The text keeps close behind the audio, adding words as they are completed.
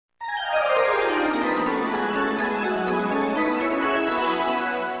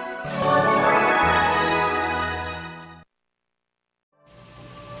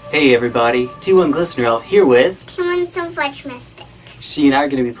Hey everybody, T1 Glistener Elf here with T1 some Fudge Mystic. She and I are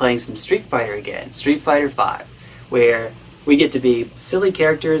going to be playing some Street Fighter again, Street Fighter 5, where we get to be silly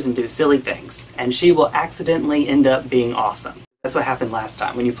characters and do silly things, and she will accidentally end up being awesome. That's what happened last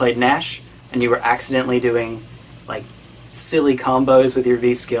time when you played Nash and you were accidentally doing like silly combos with your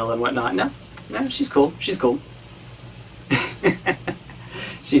V skill and whatnot. No, she's cool. She's cool.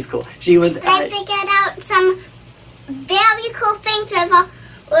 She's cool. She was. I figured out some very cool things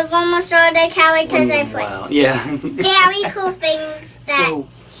with almost all the characters I played. Wow. Yeah. Very cool things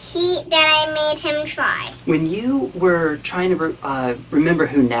that I made him try. When you were trying to remember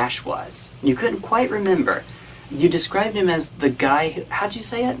who Nash was, you couldn't quite remember. You described him as the guy who, how'd you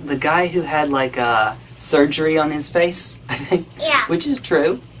say it? The guy who had like surgery on his face, I think. Yeah. Which is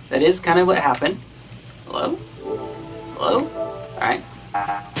true. That is kind of what happened. Hello? Hello? Alright.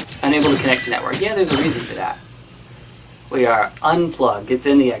 Unable to connect to network. Yeah, there's a reason for that. We are unplugged. It's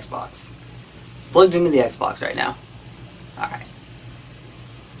in the Xbox. It's plugged into the Xbox right now. Alright.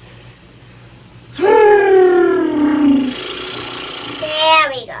 There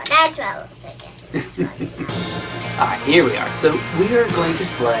we go. That's what it looks like. Alright, here we are. So we are going to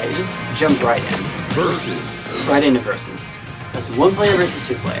play, just jump right in. Versus. Right into versus. That's 1 player versus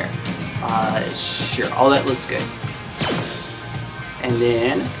 2 player. Sure, all that looks good. And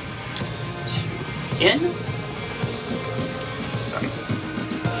then, 2 in. Sorry.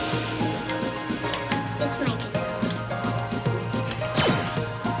 This mic is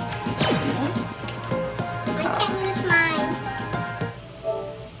I can't use mine.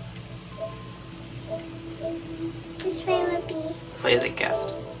 This way would be. Play as a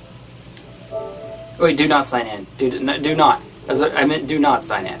guest. Wait, do not sign in. Do not. I meant do not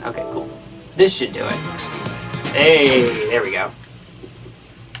sign in. Okay, cool. This should do it. Hey, there we go.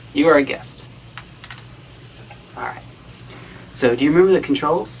 You are a guest. Alright. So, do you remember the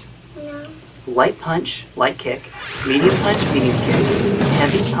controls? No. Light punch, light kick. Medium punch, medium kick.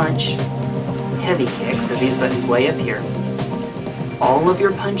 Heavy punch, heavy kick. So these buttons way up here. All of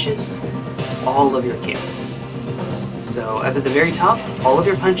your punches, all of your kicks. So up at the very top, all of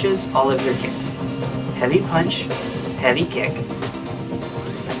your punches, all of your kicks. Heavy punch, heavy kick.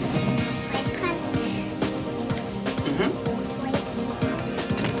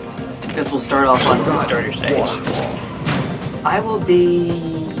 Because we'll start off on the starter stage. I will be...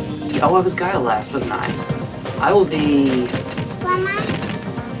 Oh, I was Guile last, wasn't I? I will be...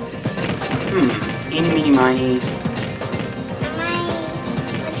 Eeny, meeny, miny.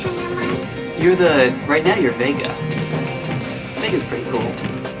 Which one am I? You're the... Right now you're Vega. Vega's pretty cool.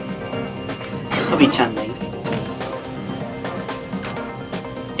 I'll be Chun-li.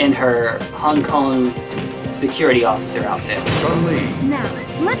 In her Hong Kong security officer outfit. Chun-li. Now,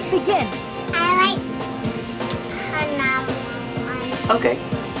 let's begin. I like her now one. Okay.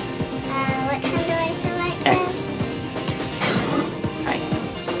 Which one do I select? X. Hi.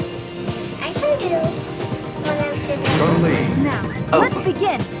 I can do one of the Chun-li. Now, Oh. let's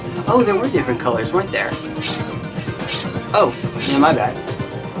begin. Oh, there were different colors, weren't there? Oh, yeah, my bad.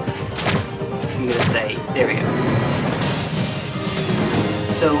 I'm gonna say, there we go.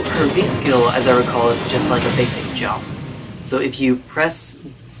 So her V skill, as I recall, is just like a basic jump. So if you press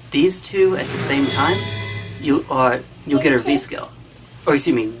these two at the same time, you'll get her V skill. Or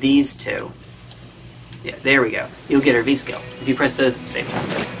excuse me, these two. Yeah, there we go. You'll get her V skill if you press those at the same time.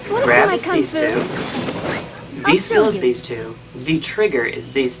 Grab is these two. V skill is these two. V trigger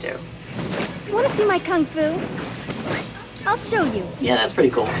is these two. Want to see my kung fu? I'll show you. Yeah, that's pretty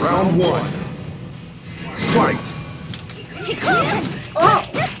cool. Round 1. Fight. Oh,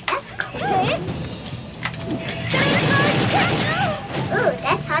 that's cool. Ooh,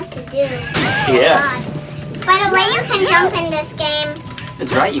 that's hard to do. Yeah. Hard. By the way, you can jump in this game.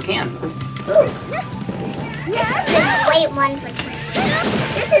 That's right, you can. Ooh. This is a great one for children.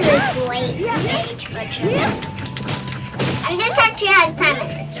 This is a great stage for children. And this actually has time in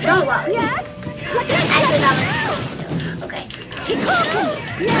it, so don't worry. Okay.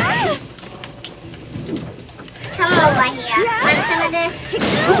 Come over here. Want some of this?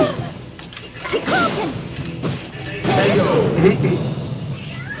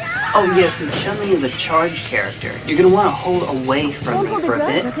 Oh yeah, so Chun-Li is a charge character. You're going to want to hold away from me for a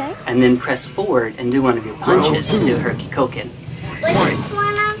bit, and then press forward and do one of your punches to do her Kikoken. Which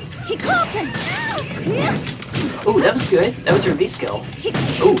one of? Oh, that was good. That was her V skill.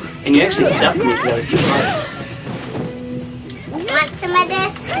 Oh, and you actually stuffed me because I was too close. Want some of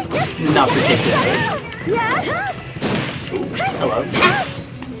this? Not particularly. Hello.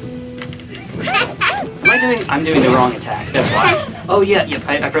 I'm doing the wrong attack, that's why. Oh yeah, yep,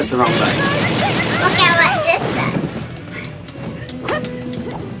 I pressed the wrong button. Look at what this does.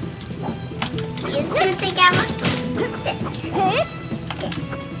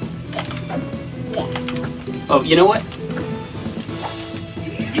 Oh, you know what?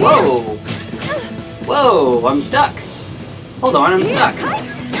 Whoa! Whoa, I'm stuck. Hold on, I'm stuck.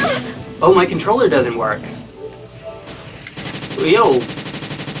 Oh, my controller doesn't work. Yo!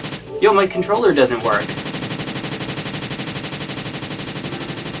 Yo, my controller doesn't work.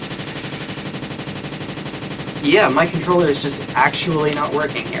 Yeah, my controller is just actually not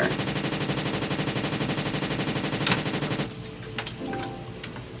working here.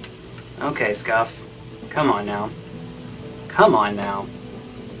 Okay, Scuff. Come on now. Come on now.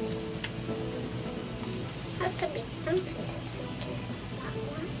 Has to be something that's making that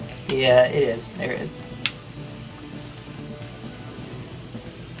work. Yeah, it is. There it is.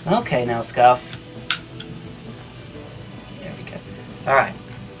 Okay, now, Scuff. There we go. Alright.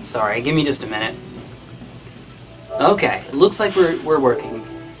 Sorry, give me just a minute. Okay, it looks like we're working.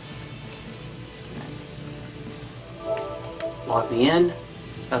 Log me in.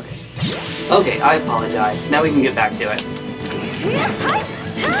 Okay. Okay, I apologize. Now we can get back to it.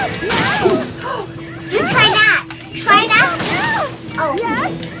 You try that! Try that! Oh.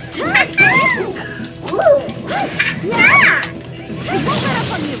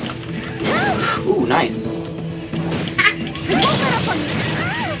 Ooh. Ooh, nice.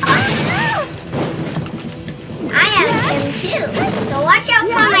 I have them too. So watch out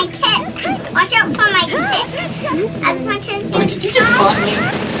for my kick. Watch out for my kick. As much as you Did you just taunt me?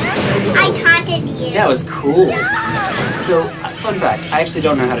 I taunted you. That was cool. So, fun fact, I actually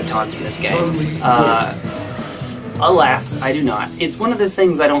don't know how to taunt in this game. Alas, I do not. It's one of those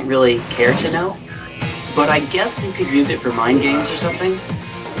things I don't really care to know, but I guess you could use it for mind games or something.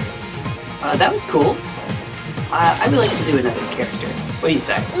 That was cool. I would like to do another character. What do you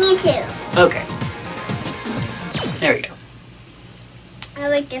say? Me too. Okay. There we go. I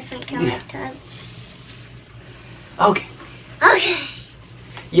like different characters. Okay. Okay.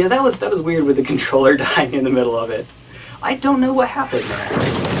 Yeah, that was weird with the controller dying in the middle of it. I don't know what happened there.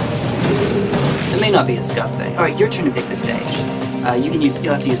 It may not be a Scuff thing. Alright, your turn to pick the stage.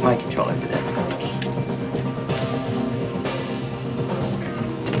 You'll have to use my controller for this.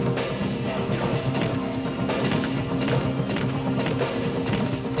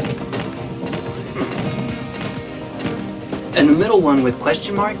 And the middle one with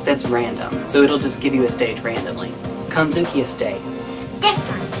question mark, that's random. So it'll just give you a stage randomly. Kanzuki Estate. This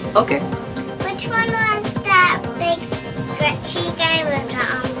one. Okay. Which one was that big stretchy guy with the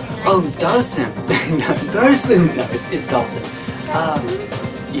arms and legs? Oh, Dhalism. No, Dhalism. No, it's Dhalism.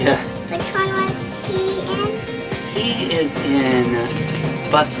 Yeah. Which one was he in? He is in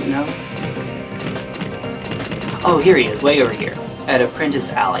no. Oh, here he is, way over here. At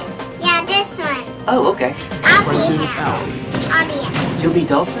Apprentice Alley. Yeah, this one. Oh, okay. I'll be him. I'll be him. You'll be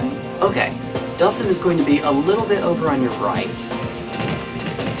Dulcin? Okay. Dulcin is going to be a little bit over on your right.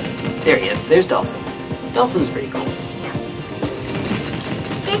 There he is. There's Dulcin. Dulcin's pretty cool.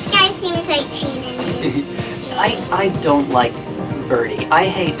 This guy seems like cheating too. I don't like Birdie. I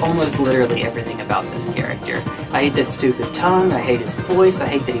hate almost literally everything about this character. I hate that stupid tongue, I hate his voice, I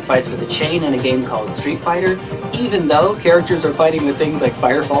hate that he fights with a chain in a game called Street Fighter, even though characters are fighting with things like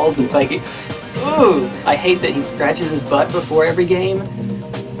fireballs and psychic. Ooh! I hate that he scratches his butt before every game.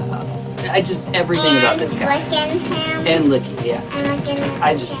 Everything about this guy. Licking him. And licking, yeah. And licking his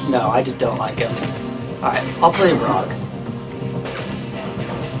I just don't like him. Alright, I'll play Rog.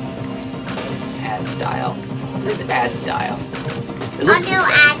 Ad style. What is ad style? It I'll looks do the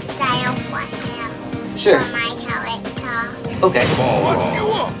same. ad style for him. Sure. For my character. Okay.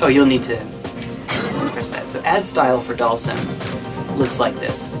 Oh, you'll need to press that. So ad style for Dhalsim looks like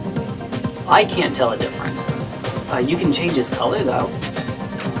this. I can't tell a difference. You can change his color though.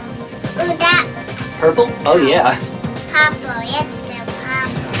 Ooh, that Purple? Oh yeah. purple. It's the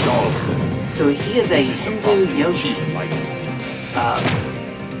purple. So he is a Hindu yogi. I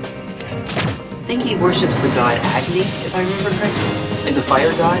think he worships the god Agni, if I remember correctly. Like the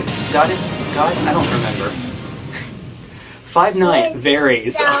fire god? Goddess? God? I don't remember. 5'9",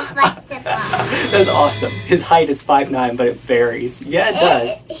 varies. So flexible. That's awesome. His height is 5'9", but it varies. Yeah, it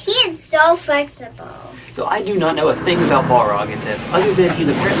does. He is so flexible. So I do not know a thing about Balrog in this, other than he's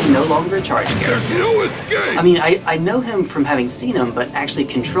apparently no longer a charge character. There's no escape! I mean, I know him from having seen him, but actually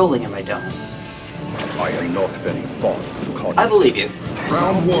controlling him I don't. I am not very fond of conflict. I believe you.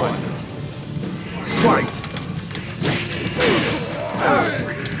 Round 1. Fight!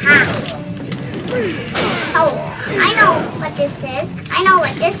 Oh, I know what this is. I know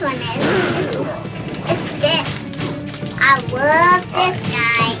what this one is. It's this. I love this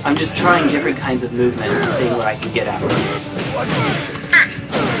guy. I'm just trying different kinds of movements and seeing what I can get out of him.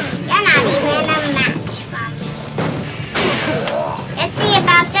 You're not even a match for me. Let's see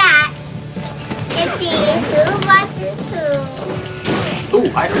about that. Let's see who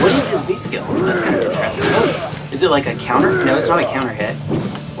What is his V skill? That's kind of interesting. Oh, is it like a counter? No, it's not a counter hit.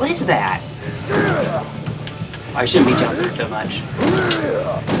 What is that? I shouldn't be jumping so much.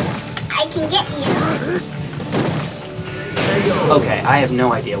 I can get you. Okay, I have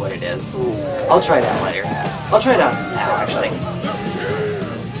no idea what it is. I'll try it out later. I'll try it out now, actually.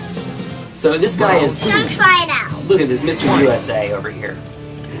 So this guy is... Don't try it out. Look at this, Mr. USA over here.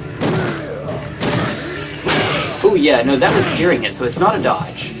 Oh yeah, no, that was during it, so it's not a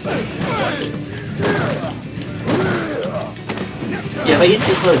dodge. Yeah, if I get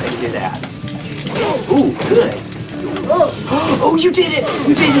too close, I can do that. Ooh, good. Oh, you did it!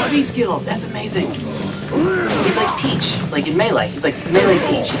 You did this V skill! That's amazing! He's like Peach, like in Melee. He's like Melee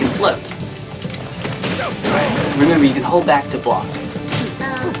Peach, he can float. Remember, you can hold back to block.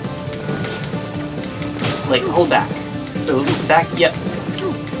 Like, hold back. So, back, yep.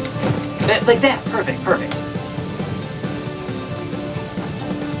 Like that, perfect, perfect.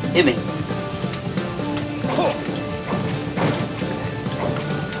 Hit me.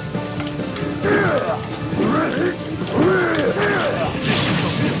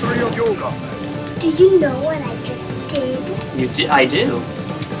 Do you know what I just did? You did? I do.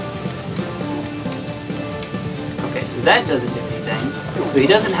 Okay, so that doesn't do anything. So he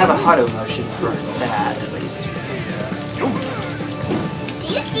doesn't have a auto motion for that, at least. Do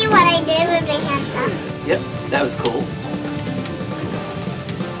you see what I did with the hands up? Yep, that was cool.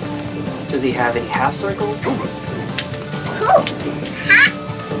 Does he have any half circle? Cool. Ha!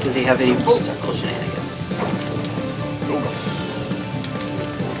 Does he have any full circle shenanigans?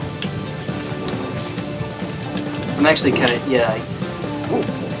 I'm actually kind of, yeah.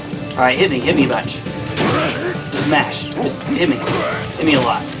 Alright, hit me a bunch. Just mash. Just hit me. Hit me a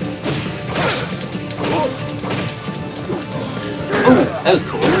lot. Ooh, that was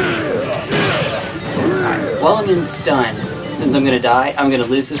cool. Alright, while I'm in stun, since I'm gonna die, I'm gonna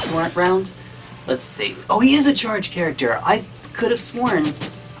lose this round. Let's see. Oh, he is a charge character! I could have sworn.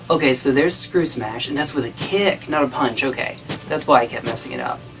 Okay, so there's Screw Smash, and that's with a kick, not a punch. Okay, that's why I kept messing it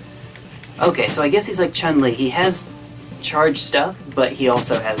up. Okay, so I guess he's like Chun-Li. He has charge stuff, but he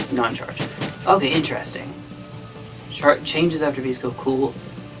also has non-charge. Okay, interesting. Changes after V-skill, cool.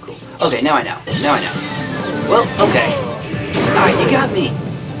 Cool. Okay, now I know. Now I know. Well, okay. Alright, you got me!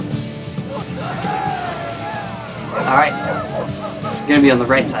 Alright. Gonna be on the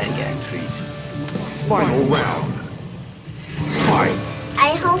right side again. Final round. Fight.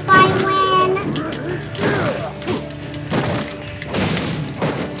 I hope I win.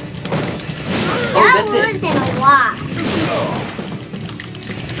 Oh, that's I'm it. losing a lot.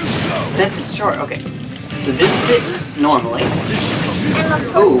 That's his chart. Okay. So this is it normally. I'm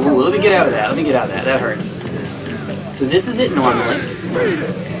Ooh, supposed to let me get out of that. Let me get out of that. That hurts. So this is it normally.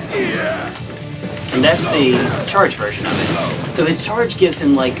 And that's the charge version of it. So his charge gives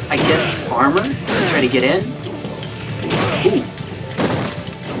him, like, I guess, armor to try to get in. Ooh.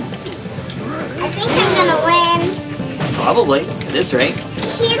 I think I'm gonna win. Probably, at this rate.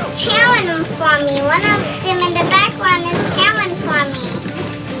 He's cheering for me. One of them in the background is cheering for me.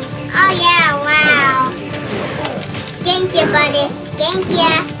 Oh yeah, wow. Thank you, buddy. Thank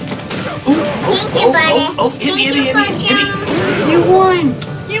you. Ooh, Thank you, buddy. hit me, hit me, hit me, hit me. cheering. You won!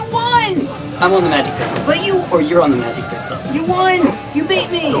 You won! I'm on the magic pencil, but you're on the magic pencil. You won! You beat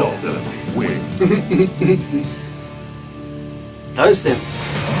me! Dhalism win. Dhalism.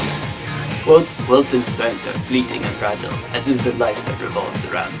 Wealth and strength are fleeting and fragile, as is the life that revolves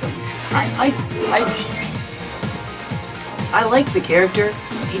around them. I like the character.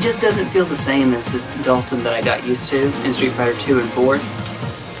 He just doesn't feel the same as the Dhalism that I got used to in Street Fighter 2 and 4.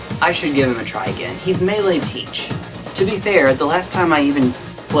 I should give him a try again. He's Melee Peach. To be fair, the last time I even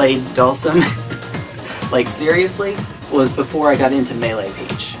played Dhalism, like seriously, was before I got into Melee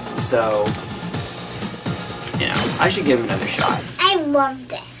Peach. So, you know, I should give him another shot. I love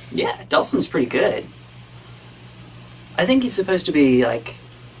this. Yeah, Dhalism's pretty good. I think he's supposed to be like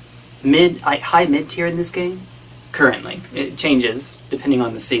high mid tier in this game. Currently, it changes depending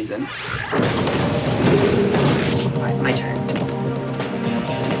on the season. Alright, my turn.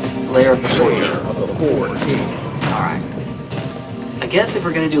 Lair of the Four Kings. Alright. I guess if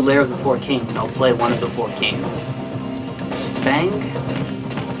we're gonna do Lair of the Four Kings, I'll play one of the Four Kings. There's Fang.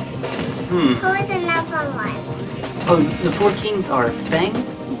 Who is another one? Oh, the Four Kings are Fang,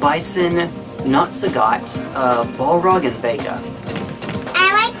 Bison, Not Sagat, Balrog, and Vega.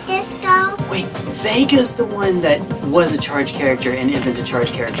 I like Disco. Wait, Vega's the one that was a charge character and isn't a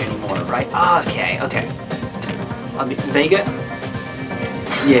charge character anymore, right? Ah, okay. Vega?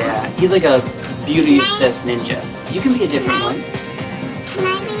 Yeah, he's like a beauty-obsessed ninja. You can be a different one. Can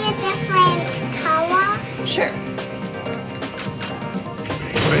I be a different color? Sure.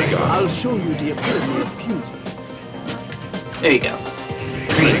 I'll show you the epitome of beauty. There you go.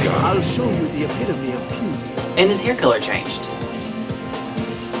 Green. I'll show you the epitome of beauty. And his hair color changed.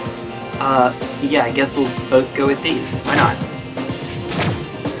 Yeah, I guess we'll both go with these. Why not?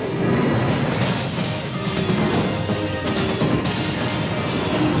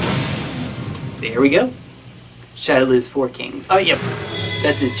 There we go. Shadowloo's 4 King. Oh, yep.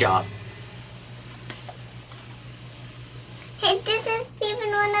 That's his job. Hey, this is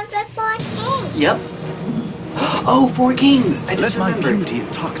even one of the 4 kings. Yep. Oh, 4 Kings! I just Let my remembered. beauty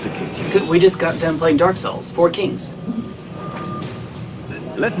intoxicate you. We just got done playing Dark Souls. 4 Kings.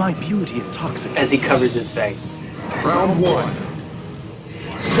 Let my beauty intoxicate As he covers his face. Round 1.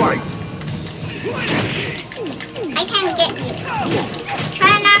 Fight. I can get you. Try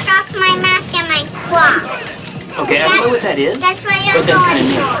to knock off my mask and my claw. Okay, I don't know what that is, That's what you're but that's kind going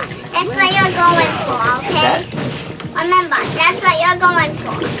of for. neat. That's what you're going for, See okay? that? Remember, that's what you're going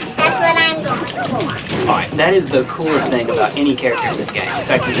for. That's what I'm going for. Alright, that is the coolest thing about any character in this game. The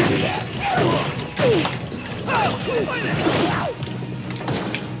fact that you do that.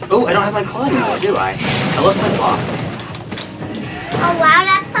 Oh, I don't have my claw anymore, do I? I lost my claw. Oh, wow,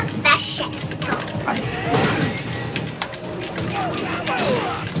 that's professional. Right.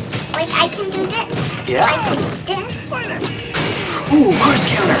 Like, I can do this. Yeah. I can do this. Ooh, curse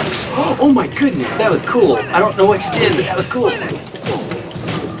counter! Oh my goodness, that was cool. I don't know what you did, but that was cool.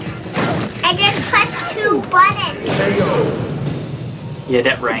 I just pressed 2 buttons. Yeah,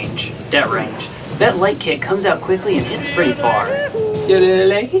 that range. That range. That light kick comes out quickly and hits pretty far.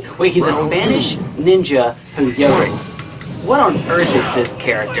 Wait, he's a Spanish ninja who yodels. What on earth is this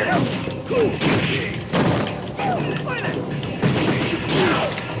character?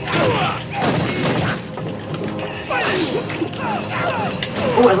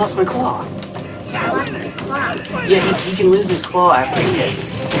 Oh, I lost my claw. I lost a claw. Yeah, he can lose his claw after he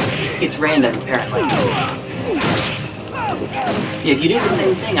hits. It's random, apparently. Yeah, if you do the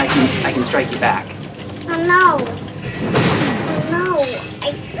same thing, I can strike you back. Oh no. Oh no.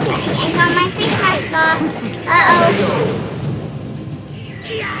 I got my face mask off. Uh-oh.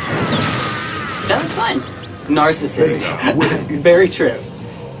 That was fun. Narcissist. Very true.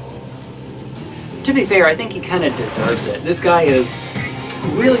 To be fair, I think he kind of deserved it. This guy is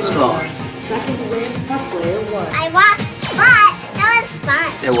really strong. Second win for player 1. I lost, but that was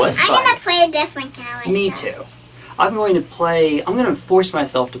fun. It was fun. I'm gonna play a different character. Me too. I'm going to force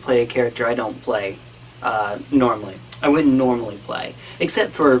myself to play a character I don't play normally. I wouldn't normally play.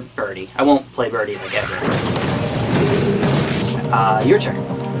 Except for Birdie. I won't play Birdie like ever. Your turn.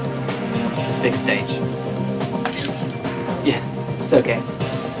 Big stage. Yeah, it's okay.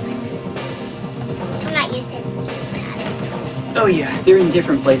 I'm not used to that. Oh yeah, they're in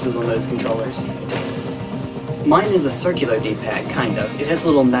different places on those controllers. Mine is a circular D-pad, kind of. It has a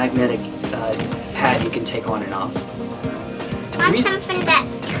little magnetic pad you can take on and off. I want something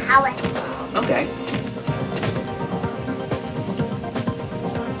that's colorful. Okay.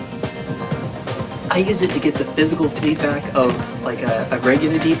 I use it to get the physical feedback of like a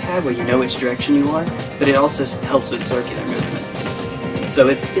regular D-pad where you know which direction you are, but it also helps with circular movements. So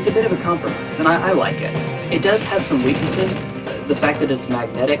it's a bit of a compromise, and I like it. It does have some weaknesses. The fact that it's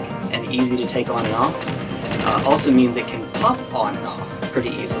magnetic and easy to take on and off also means it can pop on and off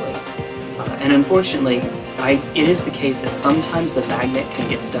pretty easily. And unfortunately, it is the case that sometimes the magnet can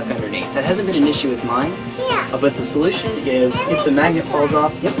get stuck underneath. That hasn't been an issue with mine, Yeah. but the solution is if the magnet falls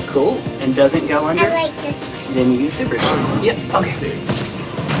off, yep, cool, and doesn't go under, I like this one. then you use super. Yep, okay.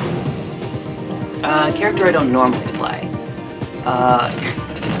 Character I don't normally play.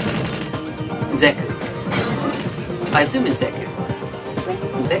 Zeku. I assume it's Zeku.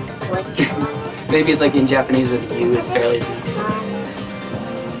 Zek? Which one is Maybe it's like in Japanese with U is barely. this one?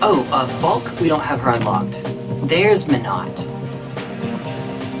 Oh, Falk, we don't have her unlocked. There's Minot. I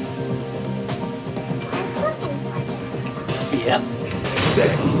was looking for this. Yep.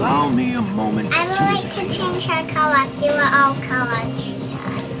 Allow me a moment I would to like to change her color, see what all colors she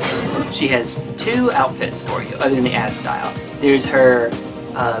has. She has 2 outfits for you, other than the ad style. There's her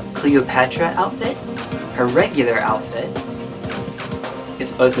Cleopatra outfit, her regular outfit. I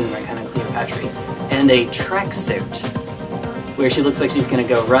guess both of them are kind of Cleopatra, and a tracksuit, where she looks like she's gonna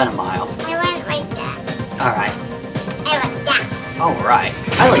go run a mile. I went like that. Alright. I went that. Alright.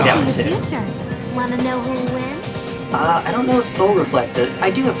 I like that one The too. future. Wanna know who wins? I don't know if Soul Reflected. I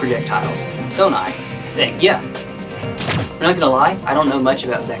do have projectiles, don't I? I think, yeah. I'm not gonna lie, I don't know much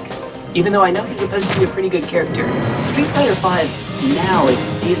about Zek. Even though I know he's supposed to be a pretty good character. Street Fighter V now is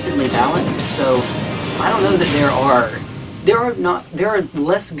decently balanced, so I don't know that there are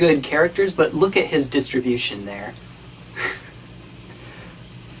less good characters, but look at his distribution there.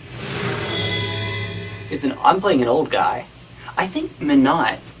 I'm playing an old guy. I think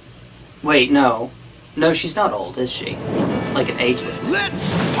Minot. Wait, no. No, she's not old, is she? Like an ageless. Let's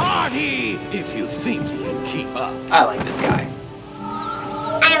party! If you think you can keep up. I like this guy.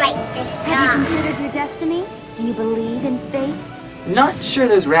 I like this Have you dog. considered your destiny? Do you believe in fate? Not sure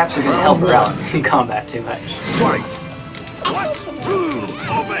those raps are gonna help her out in combat too much. Fight! I think it is.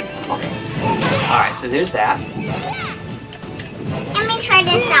 Open! Alright, so there's that. Let me try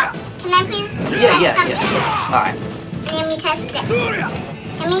this out. Can I please test Yeah. something? Alright. Let me test this.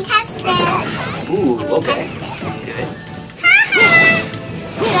 Let me test this. Ooh, Let me okay. test this. Good.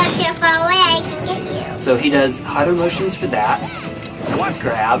 So if you're far away, I can get you. So he does huddle motions for that. That's his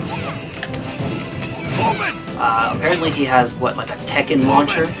grab. Apparently he has, what, like a Tekken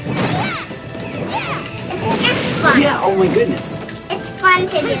launcher? It's just fun. Yeah, oh my goodness. It's fun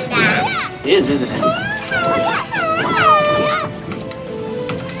to do that. It is, isn't it?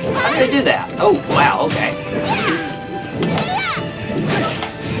 How did I do that? Oh, wow, okay.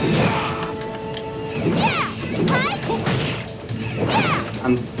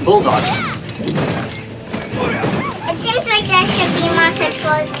 I'm bulldogging. It seems like there should be more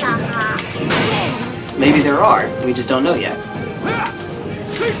controls to her. Maybe there are. We just don't know yet.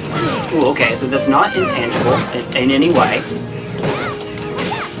 Ooh, okay, so that's not intangible in any way.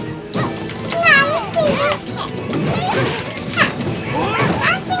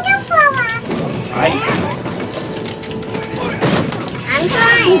 Alright. I'm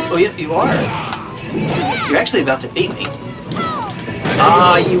trying. Oh, yeah, you are. You're actually about to beat me.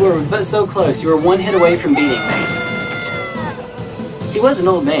 Ah, you were so close. You were one hit away from beating me. He was an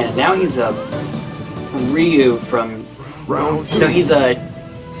old man. Now he's a Ryu from... Round two. No, he's a...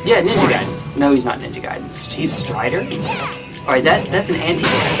 Yeah, Ninja Gaiden. No, he's not Ninja Gaiden. He's Strider? Alright, that's an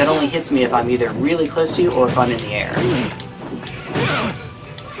anti-air. That only hits me if I'm either really close to you or if I'm in the air.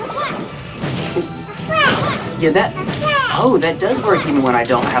 Yeah, that... Oh, that does work even when I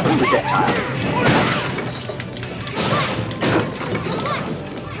don't have a projectile.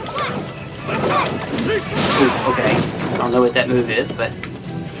 Ooh, okay. I don't know what that move is, but...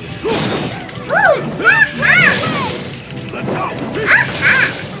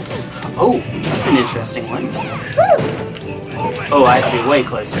 Oh, that's an interesting one. Oh, I have to be way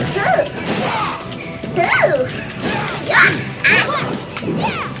closer.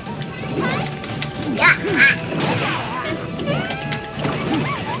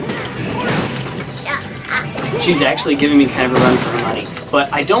 She's actually giving me kind of a run for her money.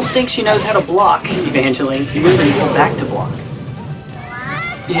 But I don't think she knows how to block, Evangeline. You remember you hold back to block.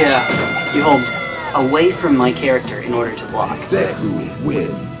 Yeah, you hold away from my character in order to block. Seku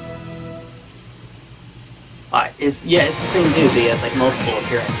wins. It's the same dude, but he has like multiple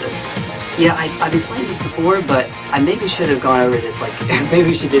appearances. Yeah, I've explained this before, but I maybe should have gone over this, like, maybe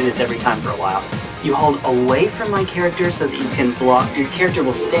we should do this every time for a while. You hold away from my character so that you can block, your character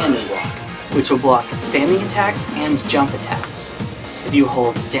will stand and block, which will block standing attacks and jump attacks. If you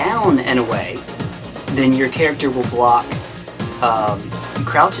hold down and away, then your character will block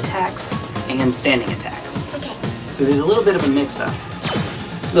crouch attacks and standing attacks. Okay. So there's a little bit of a mix-up.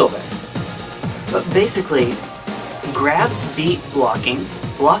 A little bit. But basically, grabs beat blocking,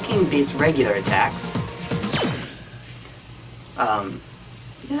 blocking beats regular attacks,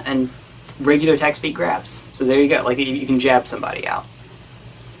 yeah, and regular attacks beat grabs. So there you go, like you can jab somebody out.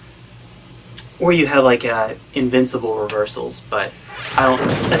 Or you have like invincible reversals, but I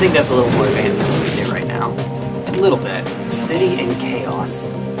think that's a little more advanced than we do right now. A little bit. City in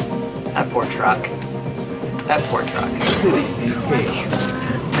Chaos. That poor truck. That poor truck.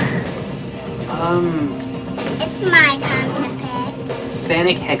 It's my turn to pick.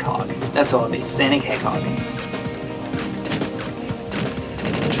 Sanic Hedgehog. That's all it is. Sanic Hedgehog.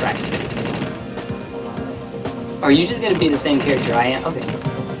 It's a tracksuit. Are you just gonna be the same character I am? Okay.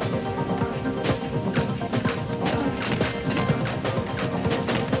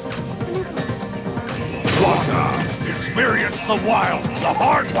 Experience the wild the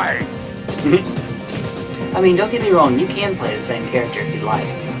hard way. I mean, don't get me wrong, you can play the same character if you'd like.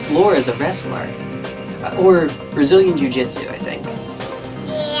 Laura's a wrestler. Or Brazilian Jiu-Jitsu, I think.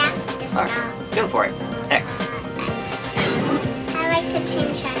 Yeah, just Alright, go for it. X. I like the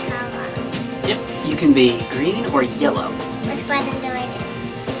chin-chin color. Yep, you can be green or yellow. Which button do I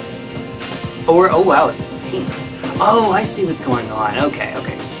do? Or, oh wow, it's pink. Oh, I see what's going on. Okay,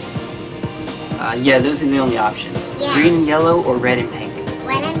 okay. Yeah, those are the only options. Yeah. Green and yellow or red and pink.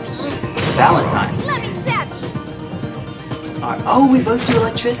 Red and pink. Valentine's. Oh, we both do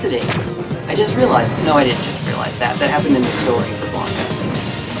electricity. I just realized. No, I didn't just realize that. That happened in the story for Blanca.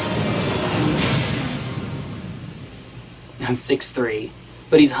 I'm 6'3",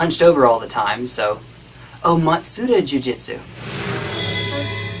 but he's hunched over all the time, so... Oh, Matsuda Jiu-Jitsu.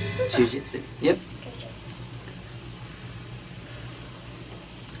 Jiu-Jitsu. Yep.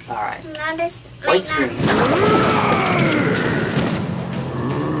 Alright. Now this White screen.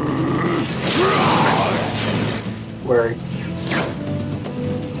 Word.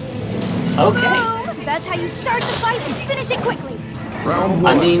 Okay. That's how you start the fight and finish it quickly. Round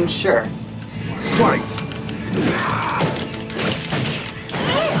I one. mean, sure. Fight.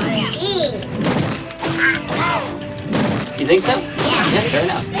 Gee. You think so? Yeah, fair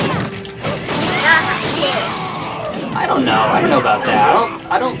enough. I don't know. I don't know about that.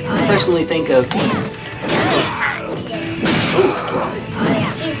 I don't personally think of. She's hot too. Ooh.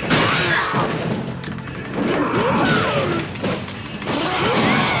 She's hot.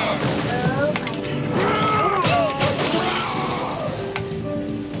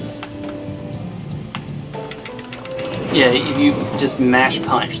 Yeah, if you just mash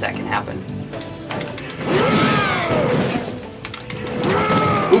punch, that can happen.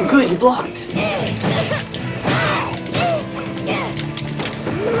 Ooh, good, you blocked.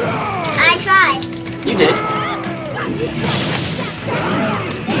 I tried. You did.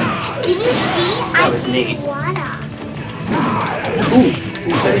 Did you see? That was neat. Water. Ooh,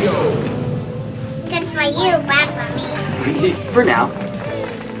 okay. Good for you, bad for me. For now.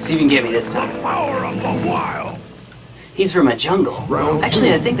 See if you can get me this time. Power of the wild. He's from a jungle. Round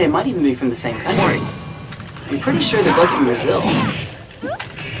Actually, I think they might even be from the same country. I'm pretty sure they're both from Brazil.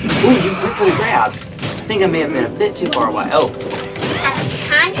 Ooh, you went for the grab. I think I may have been a bit too far away. Oh, I was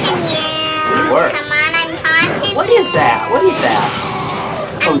taunting you. Good work. Come on, I'm taunting what you. is that? What is that?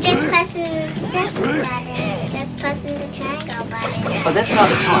 I'm Oh, just pressing this button. Just pressing the triangle button. Oh, that's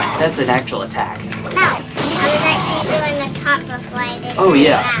not a taunt. That's an actual attack. No, I was actually doing the taunt before I did Oh,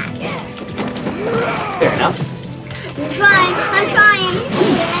 yeah. that. Fair enough. I'm trying. I'm trying.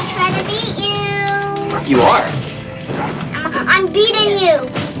 I'm gonna try to beat you. You are. I'm beating you.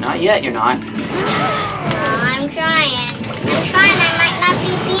 Not yet, you're not. Oh, I'm trying. I'm trying. I might not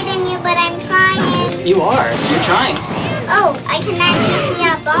be beating you, but I'm trying. You are. You're trying. Oh, I can actually see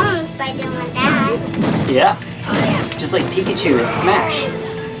our bones by doing that. Yeah. Just like Pikachu in Smash.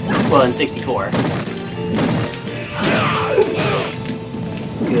 Well, in 64.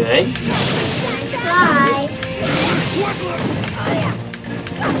 Good. Try.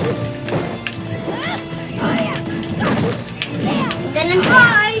 I'm gonna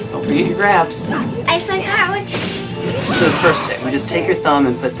try. Don't forget your grabs. I forgot which. So this first tip, we just take your thumb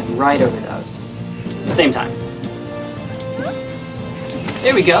and put them right over those. Same time.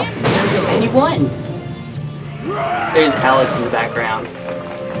 There we go. And you won. There's Alex in the background,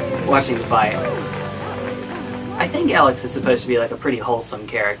 watching the fight. I think Alex is supposed to be like a pretty wholesome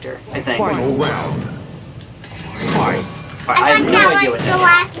character. I think. Final round. Fight. I I have thought no idea that what was the that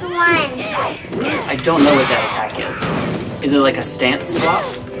last one. is. I don't know what that attack is. Is it like a stance swap?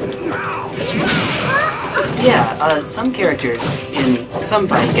 Yeah, some characters in some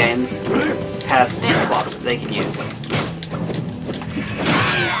fighting games have stance swaps that they can use.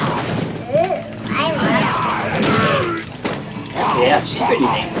 Ooh, I love this. Yeah, she's pretty neat.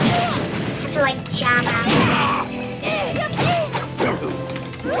 I have to like jump out.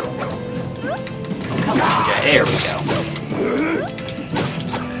 Come on, Jay. There we go.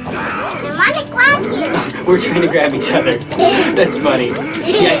 I want to grab you. We're trying to grab each other. That's funny.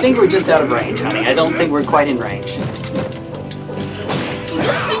 Yeah, I think we're just out of range, honey. I don't think we're quite in range. Did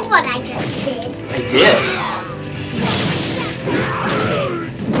you see what I just did? I did.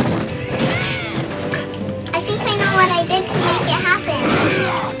 I think I know what I did to make it happen.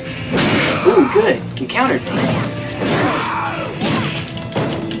 Ooh, good. You countered me.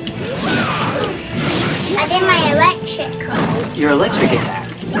 I did my electrical. Your electric attack.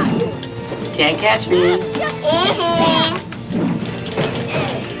 Can't catch me.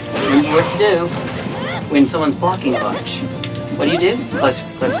 Remember what to do when someone's blocking a bunch. What do? Closer,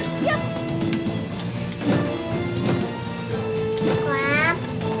 closer. Grab.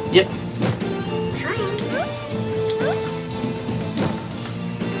 Yep. Trying.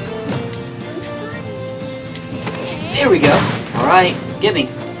 There we go. All right, get me.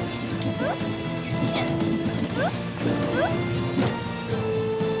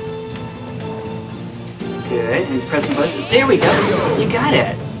 Good, and press the button. There we go. You got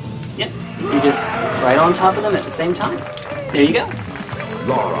it. Yep. You're just right on top of them at the same time. There you go.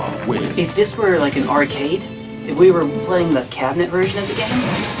 Laura wins. If this were like an arcade, if we were playing the cabinet version of the game,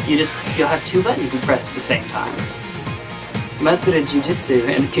 you'll have two buttons you press at the same time. Matsuda Jiu-Jitsu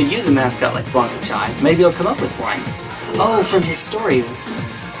and could use a mascot like Blanca-chan. Maybe he'll come up with one. Oh, from his story.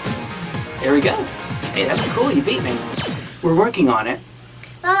 There we go. Hey, that's cool. You beat me. We're working on it.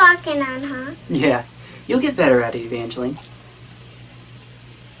 We're walking on, huh? Yeah. You'll get better at it, Evangeline.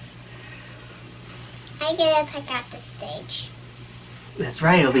 I get to pick out the stage. That's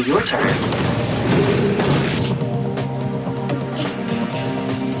right, it'll be your turn.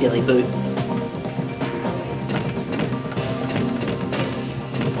 Silly boots.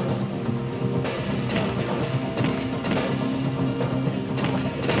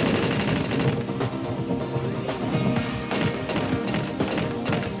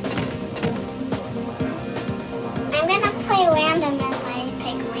 I'm gonna play random if I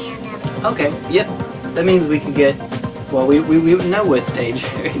pick random. Okay, yep. That means we can get... Well, we know what stage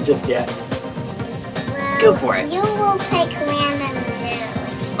just yet. Well, Go for it. You will pick random too.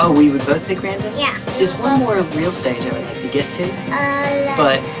 Oh, we would both pick random? Yeah. There's one more real stage I would like to get to,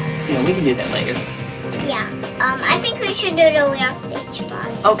 but, you know, we can do that later. Yeah. I think we should do the real stage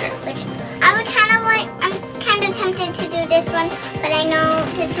first. Okay. Which I would kind of like. I'm kind of tempted to do this one, but I know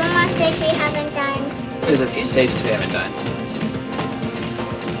there's one more stage we haven't done. There's a few stages we haven't done.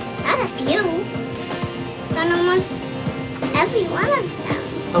 Not a few. Done almost every one of them.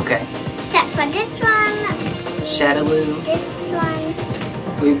 Okay. Except for this one. Shadowloo. This one.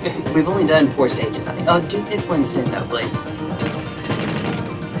 We've only done 4 stages, I think. Oh, do pick one sin though, please.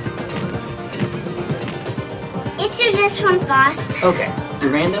 Let's do this one first. Okay. You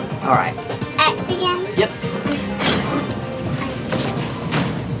random? Alright. X again. Yep.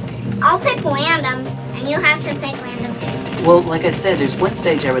 Let's see. I'll pick random, and you have to pick random too. Well, like I said, there's one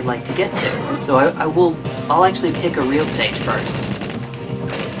stage I would like to get to, so I'll actually pick a real stage first.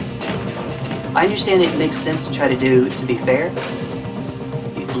 I understand it makes sense to try to be fair.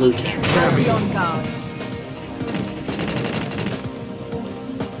 You blue can. Be on guard.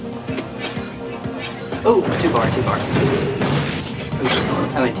 Oh, too far. Oops,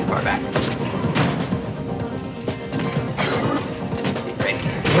 I went too far back. Right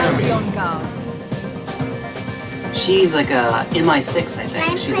there. Be on guard. She's like a MI6, I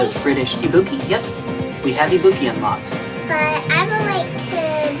think. She's a British Ibuki. Yep, we have Ibuki unlocked. But I would like to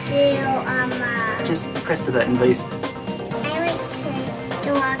do, Just press the button, please. I like to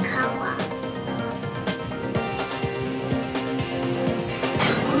do Akawa.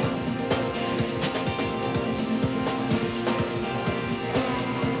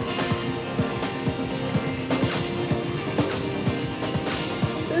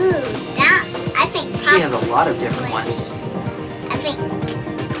 Ooh, that, I think She has a lot of different ones.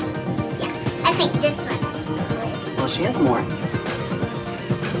 I think this one is good. Well, she has more.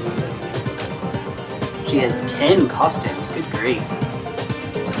 She has 10 costumes. Good grief.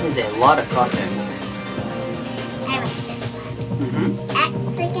 That is a lot of costumes. I like this one. Mm-hmm.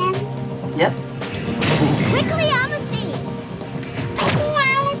 X again. Yep. Quickly on the scene. Quickly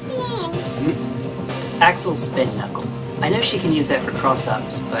on the scene. Axel Spin Knuckle. I know she can use that for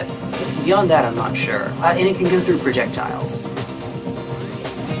cross-ups, but beyond that I'm not sure. And it can go through projectiles.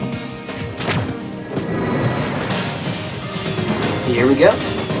 Here we go.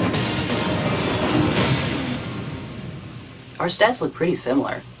 Our stats look pretty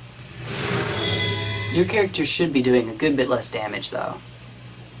similar. Your character should be doing a good bit less damage, though.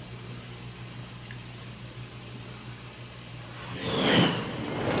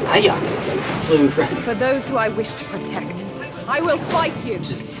 Hiya! Flew friend. For those who I wish to protect, I will fight you.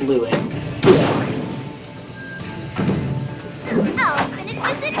 Just flew in. I'll finish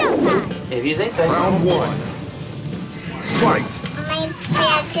this in no time. If you say so. Round 1. Fight. Am I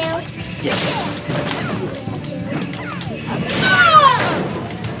bad too? Yes.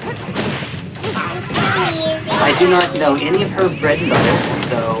 That was too easy. I do not know any of her bread and butter,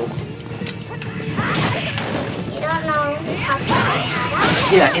 so... You don't know how to that.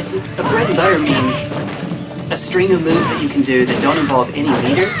 Yeah, it's a bread and butter means a string of moves that you can do that don't involve any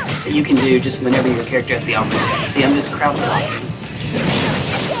meter that you can do just whenever your character has the opportunity. See, I'm just crouch blocking.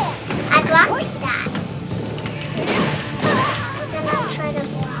 I blocked that. Then I'll try to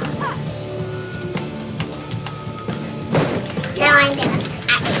block. Now I'm gonna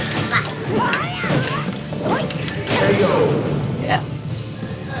actually fight. Yeah.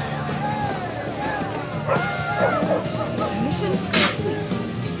 Mission complete.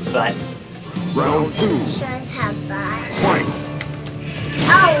 But Round 2. Shows how bad. Fight.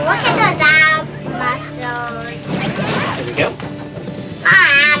 Oh, look at those ab muscles. there we go.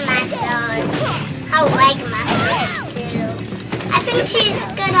 Arm muscles. Her leg muscles too. I think she's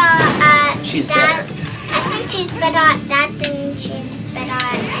good at She's that. better. I think she's better at that than she's better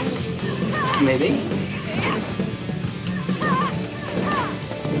at anything. Maybe.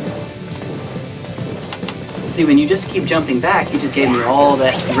 See, when you just keep jumping back, you just gave me all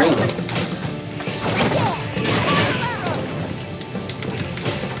that room.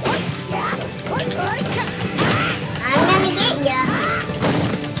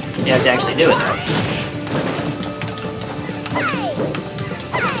 You have to actually do it though.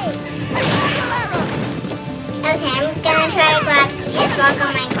 Okay, I'm gonna try to grab you. Just walk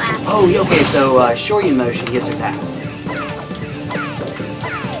on my grab. Oh, okay, so Shoryun motion gives her that.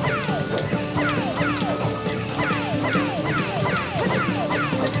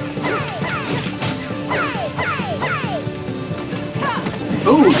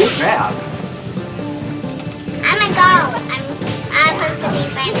 Ooh, good grab. I'm a girl. I'm supposed to be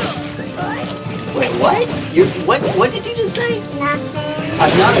fighting. Wait, what? What did you just say? Nothing.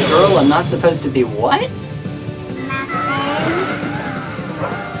 I'm not a girl, I'm not supposed to be what? Nothing.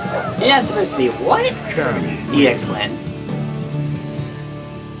 You're not supposed to be what? EX win.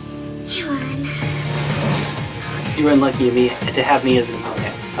 You won. You were unlucky to have me as an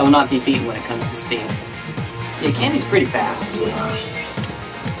opponent. I will not be beaten when it comes to speed. Yeah, Candy's pretty fast.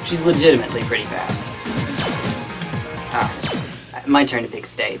 She's legitimately pretty fast. Ah, my turn to pick a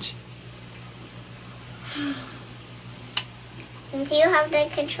stage. Since you have the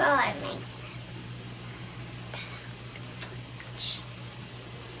controller, it makes sense.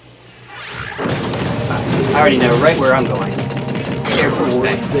 I already know right where I'm going. Careful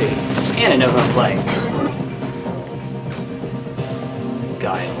space. And I know who I'm playing.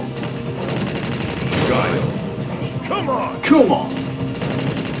 Guile. Come on! Come on!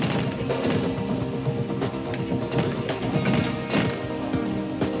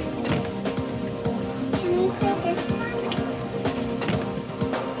 Can we play this one?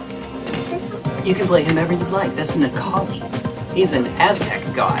 This one? You can play him ever you like. That's Nikali. He's an Aztec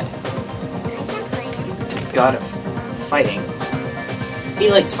god. I can play. God of fighting. He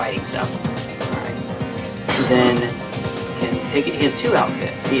likes fighting stuff. Alright. So then, he has two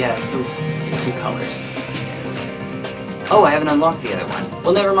outfits. He has two colors. Oh, I haven't unlocked the other one.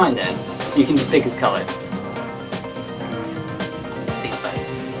 Well, never mind then. So you can just pick his color. It's these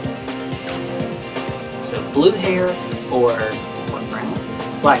buttons. So blue hair or what, brown?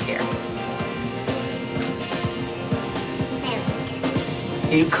 Black hair.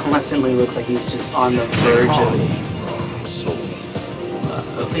 He constantly looks like he's just on the verge of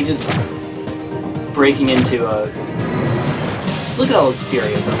he just breaking into a... Look at all his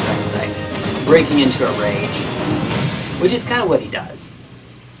fury is what I'm trying to say. Breaking into a rage. Which is kind of what he does.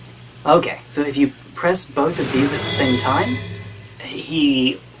 Okay, so if you press both of these at the same time,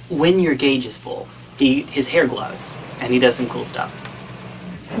 when your gauge is full, his hair glows, and he does some cool stuff.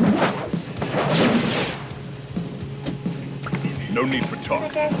 No need for talk.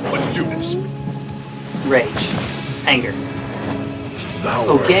 What does Let's it do this. Rage. Anger.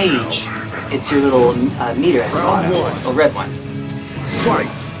 Oh, gauge! It's your little meter at the bottom. A red one. Fight!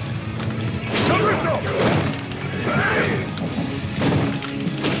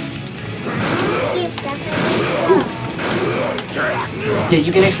 He's definitely slow. Yeah,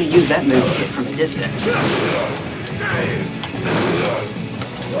 you can actually use that move to hit from a distance.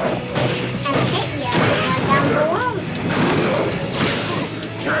 And hit you down below.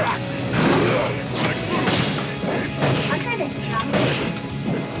 I'll try to jump.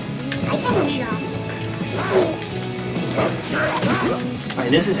 I can jump.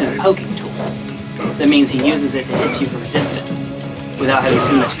 Alright, this is his poking tool. That means he uses it to hit you from a distance, without having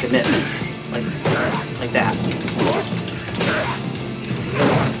too much commitment. Like that.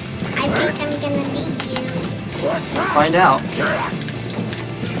 I think I'm gonna beat you. Let's find out.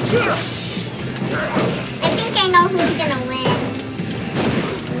 I think I know who's gonna win.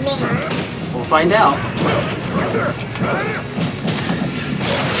 Me. We'll find out.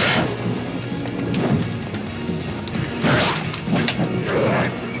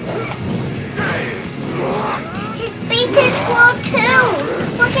 His face is glow too.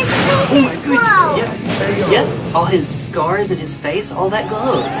 Look, his face Oh my is goodness. glow. Yep. All his scars and his face, all that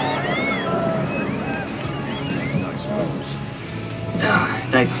glows.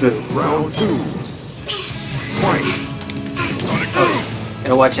 Nice moves. Round 2. Fight!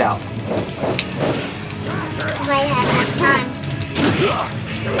 Gotta watch out. Might have enough time.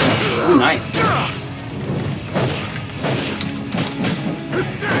 Ooh, nice.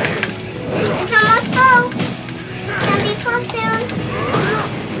 It's almost full. It's gonna be full soon.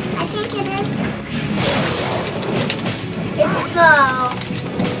 I think it is. It's full.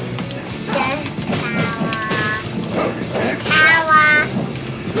 The tower.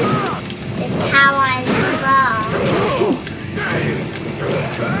 The tower is full.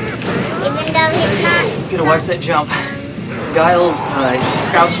 Even though he's not. Gotta watch that jump. Guile's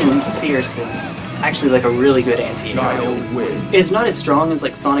crouching fierce is actually like a really good anti-hero. Guile win. It's not as strong as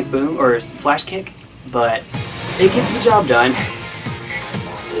like Sonic Boom or Flash Kick, but it gets the job done.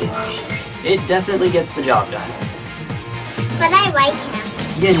 It definitely gets the job done. But I like him.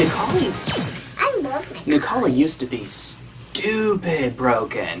 Yeah, Nikali's... I love Nikali. Nikali used to be stupid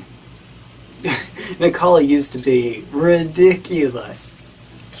broken. Nikali used to be ridiculous.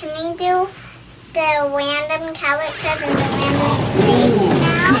 Can we do the random characters and the random stage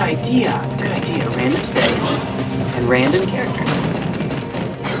now? Good idea. Good idea. Random stage and random characters.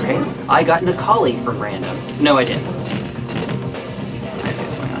 Okay. I got Nikali from random. No, I didn't. I see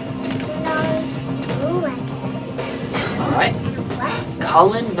what's going on. Alright.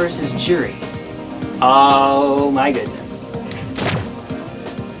 Colin versus Jury. Oh my goodness.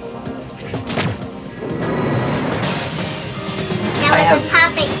 That was a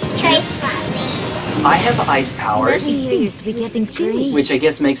perfect choice for me. I have ice powers, Seems to be getting chilly. which I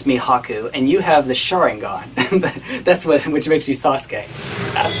guess makes me Haku, and you have the Sharingan. That's which makes you Sasuke.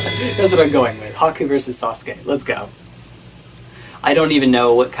 That's what I'm going with. Haku versus Sasuke. Let's go. I don't even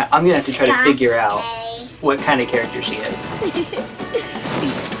know what kind. I'm gonna have to try to figure out what kind of character she is.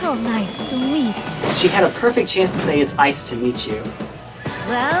 It's so nice to meet. She had a perfect chance to say it's ice to meet you.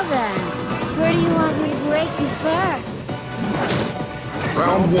 Well then, where do you want me to break you first?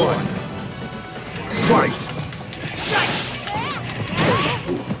 Round 1. Fight.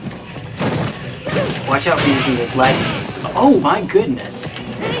 Watch out for using those lag moves. Oh my goodness! Look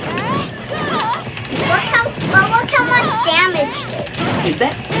how much damage did. Is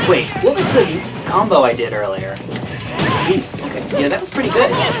that... Wait, what was the combo I did earlier? Ooh, okay, yeah, that was pretty good.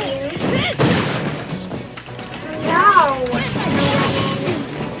 No.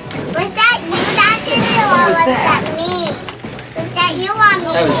 Was that you that did it, or What was was that? that me? Was that you or me?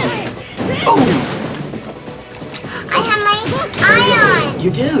 That was me. Oh! I have my eye on. You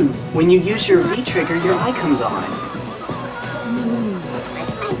do! When you use your V-trigger, your eye comes on.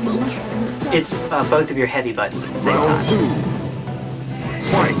 It's both of your heavy buttons at the same Round time. 2.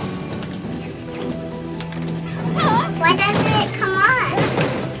 Fight. Why doesn't it come on?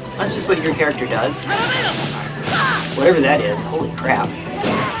 That's just what your character does. Whatever that is. Holy crap.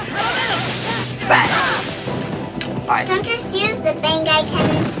 Bang! Alright. Don't just use the bang. I can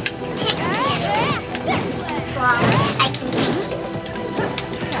kick you. Forward. I can kick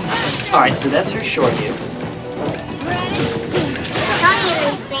you. Alright, so that's her Shoryu. Don't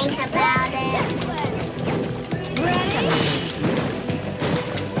even think about it.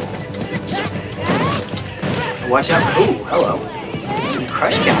 Watch out. Ooh, hello. You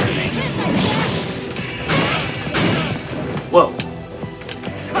crush countered me. Whoa.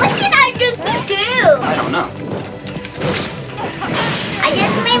 What did I just do? I don't know. I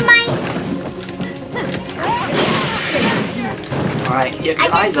just made my. Alright, you have I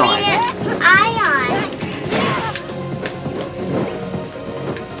your eyes just on. made it eye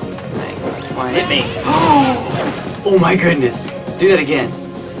Right. Come on, hit me. Oh my goodness. Do that again.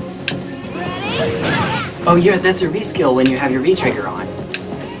 Oh yeah, that's a V-skill when you have your V-trigger on.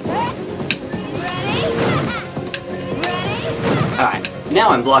 Alright, now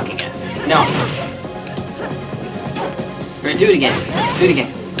I'm blocking it. Now Right, do it again. Do it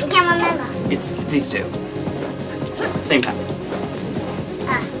again. on. I can't remember. It's these two. Same time.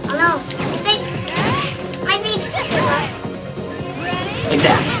 Oh no. I think my feet Like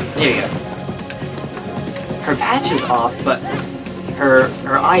that. There you go. Her patch is off, but her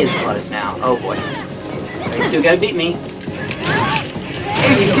eye is closed now. Oh boy. You still gotta beat me.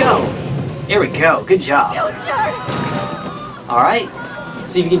 There you go. There we go. Good job. Alright.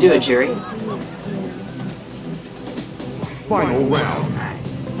 See if you can do it, Jerry. Final round.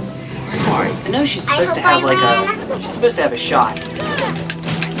 Fight. I know she's supposed to hope have I like win. she's supposed to have a shot.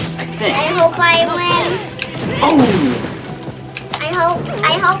 I think. I hope I win. Oh! I hope.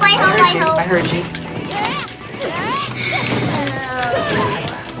 I heard you.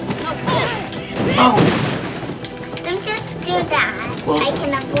 Oh! Don't just do that. Well- I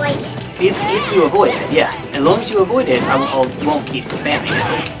can avoid it. If you avoid it, yeah. As long as you avoid it, I won't keep spamming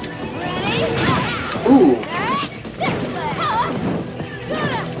it. Ooh!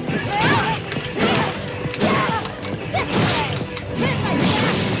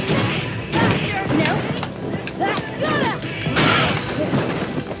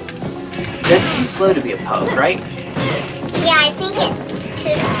 That's too slow to be a poke, right? Yeah, I think it's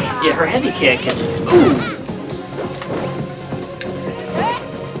too slow. Yeah, her heavy kick is... Ooh!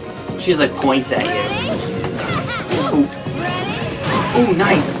 She's like points at you. Ooh. Ooh,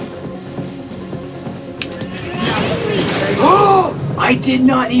 nice! Oh! I did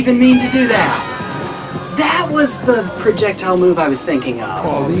not even mean to do that! That was the projectile move I was thinking of.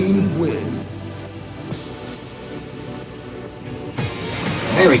 Pauline wins.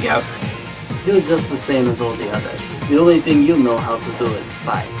 There we go. You're just the same as all the others. The only thing you know how to do is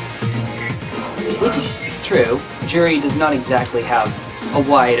fight. Which is true. Jury does not exactly have a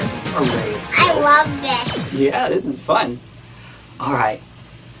wide array of skills. I love this. Yeah, this is fun. Alright,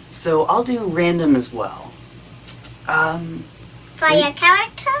 so I'll do random as well. For your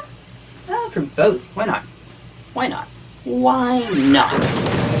character? For both. Why not? Why not? Why not?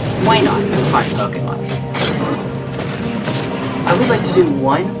 Why not? It's a fun Pokemon. I would like to do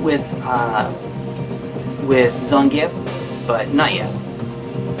one with Zangief, but not yet.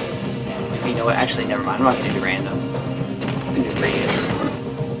 You know what? Actually, never mind. I'm not going to do random. I'm going to do Ryu.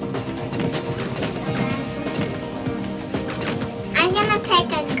 I'm gonna pick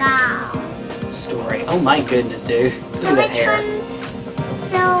a girl. Story. Oh my goodness, dude. So Look at which that hair. ones?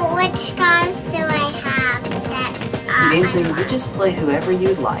 So which girls do I have that Evangeline, you just play whoever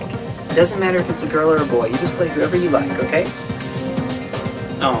you'd like. It doesn't matter if it's a girl or a boy. You just play whoever you like, okay?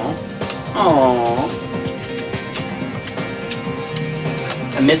 Oh. Aww.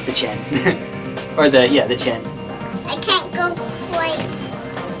 I missed the chin. Or the chin. I can't go quite.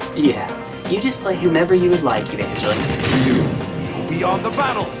 Yeah. You just play whomever you would like, Evangeline. You be on the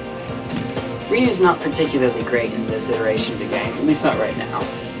battle. Ryu's not particularly great in this iteration of the game, at least not right now.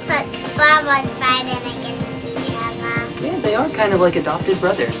 Look, Bubba's fighting against each other. Yeah, they are kind of like adopted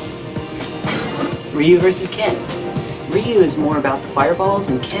brothers. Ryu versus Ken. Ryu is more about the fireballs,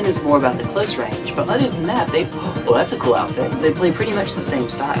 and Ken is more about the close range. But other than that, well, that's a cool outfit. They play pretty much the same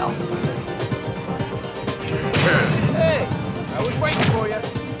style. Hey, I was waiting for you.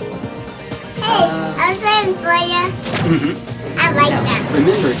 Hey, I was waiting for you. I like Now, that.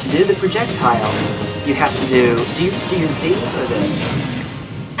 remember, to do the projectile, you have to do you use these or this?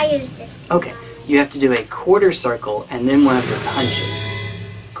 I use this. Okay, you have to do a quarter circle and then one of your punches.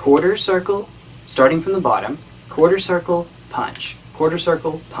 Quarter circle, starting from the bottom, quarter circle, punch. Quarter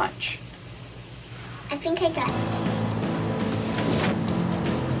circle, punch. I think I got it.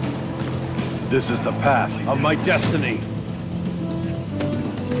 This is the path of my destiny.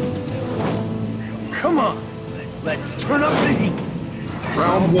 Come on, let's turn up the heat.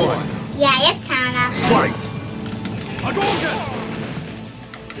 Round one. Yeah, it's time up. Fight. Hadouken!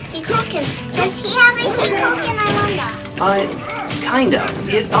 He cooking. Does he have a heat cooking? I wonder. Kind of.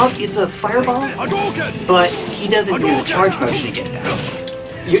 It's a fireball, Hadouken! but he doesn't use a charge motion to get it out.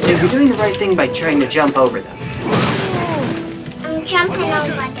 You're doing the right thing by trying to jump over them. I'm jumping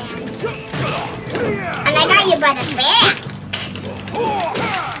over them. And I got you by the back.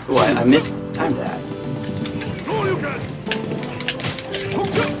 What? I mistimed that.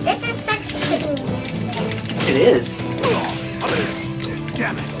 This is such pretty music. It is.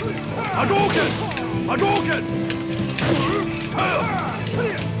 Damn it! Hadouken! Hadouken!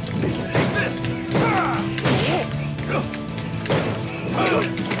 Take this!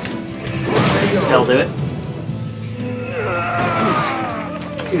 That'll do it.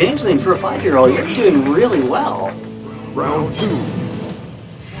 Evangeline, for a 5-year-old, you're doing really well. Round two.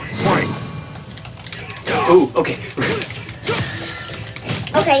 Fight. Ooh, okay.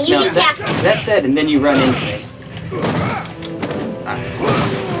 Okay, you No, be careful. that said, and then you run into me.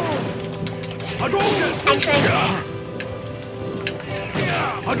 Hadouken! I tried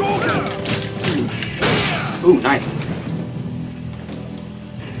Hadouken! Ooh, nice.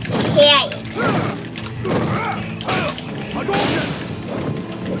 to hear you. Hadouken!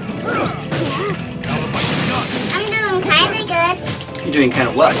 I'm doing kind of good. You're doing kind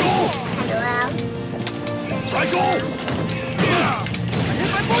of well. Kind of well. Cycle!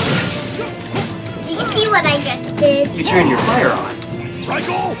 Do you see what I just did? You turned your fire on.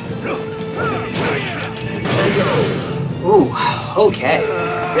 Cycle! Ooh, okay.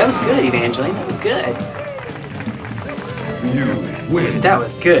 That was good, Evangeline. That was good. You win. That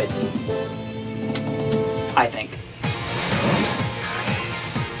was good. I think.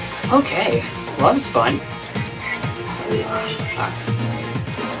 Okay. Well, that was fun.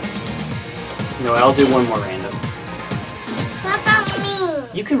 You know what? I'll do one more random. What about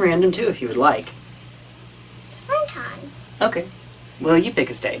me? You can random too if you would like. It's my time. Okay. Well, you pick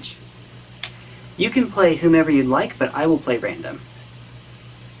a stage. You can play whomever you'd like, but I will play random.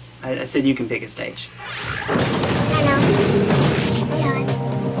 I said you can pick a stage. I know.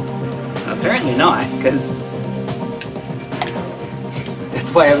 Yeah. Apparently not, because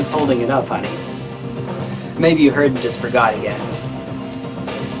that's why I was holding it up, honey. Maybe you heard and just forgot again.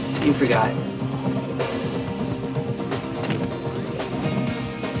 You forgot.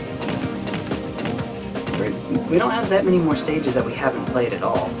 We don't have that many more stages that we haven't played at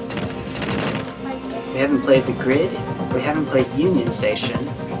all. Like this. We haven't played the grid, we haven't played Union Station.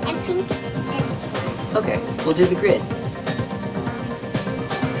 I think this one. Okay, we'll do the grid.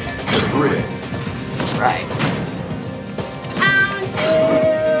 Grid. Right.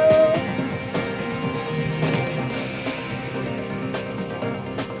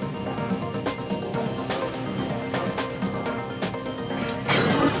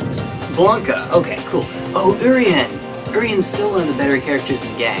 Blanca. Okay, cool. Oh, Urien. Urien's still one of the better characters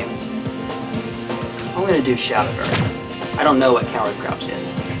in the game. I'm gonna do Shadow Guard. I don't know what Coward Crouch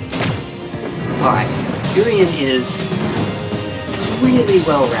is. Alright. Urien is really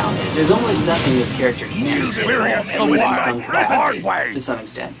well-rounded. There's almost nothing this character can't do, at least to some capacity, to some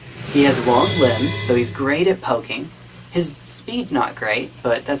extent. He has long limbs, so he's great at poking. His speed's not great,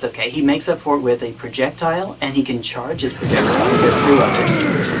 but that's okay. He makes up for it with a projectile, and he can charge his projectile to go through others.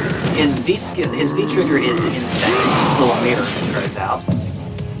 His V-trigger is insane. This little mirror he throws out.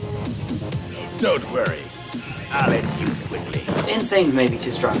 Don't worry. I'll end you quickly. Insane's maybe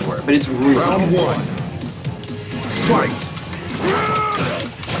too strong for it, but it's really Round good. 1. Fight.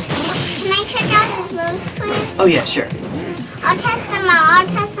 Can I check out his moves, please? Oh yeah, sure. I'll test them out. I'll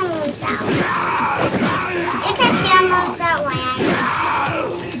test some moves out. You test your moves out while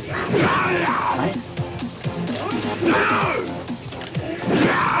Right?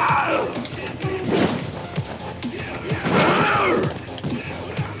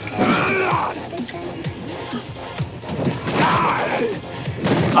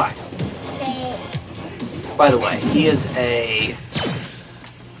 Alright. By the way, he is a...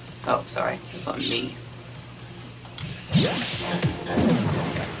 Oh, sorry. It's on me.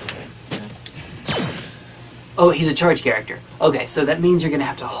 Oh, he's a charge character. Okay, so that means you're going to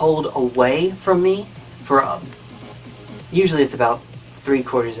have to hold away from me for usually it's about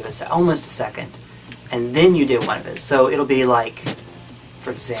 3/4 of a second, almost a second. And then you do one of his. So it'll be like,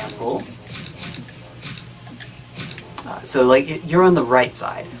 for example... so like, you're on the right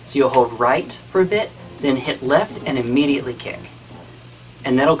side. So you'll hold right for a bit, then hit left and immediately kick.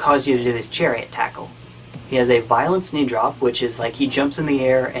 And that'll cause you to do his chariot tackle. He has a violence knee drop, which is like he jumps in the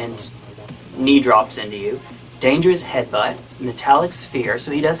air and knee drops into you. Dangerous headbutt, metallic sphere,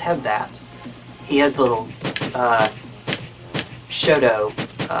 so he does have that. He has the little shoto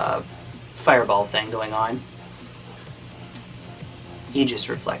fireball thing going on. Aegis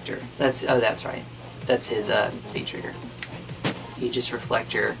reflector. That's right. That's his V trigger. Aegis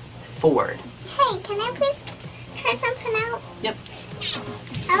reflector forward. Hey, can I please try something out? Yep.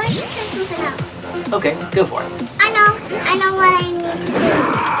 I want to try something out. Okay, go for it. I know what I need to do.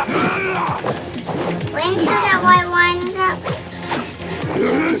 Wait until that white wine is up.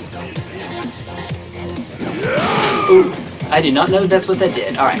 Ooh, I did not know that's what that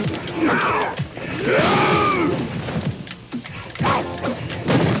did. Alright.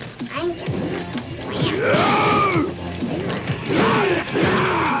 I'm gonna slam.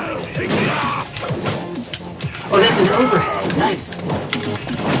 Oh, that's his overhead. Nice. We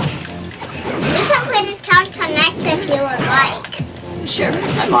can put his character next if you would like. Sure,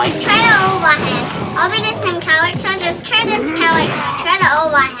 I might. Try the overhead. I'll be the same character. Just try this character. Try the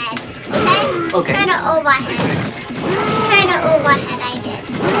overhead. Okay? Okay. Try the overhead. Try the overhead I did.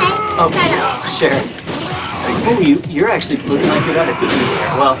 Okay? Oh, Try the overhead. sure. Oh, you're actually looking like you're about to beat me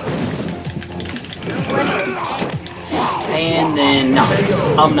here. Well. And then nom.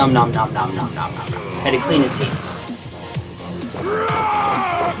 Nom nom nom nom nom nom nom nom. Had to clean his teeth.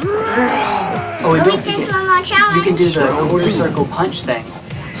 Oh, At least there's one more challenge. you can do the quarter circle punch thing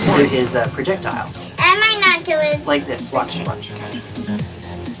to do his projectile. I might not do his... Like this. Watch. Wait.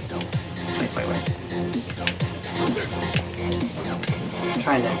 I'm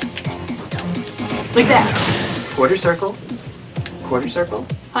trying to... Like that. Quarter circle,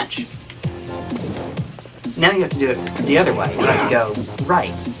 punch. Now you have to do it the other way. You have to go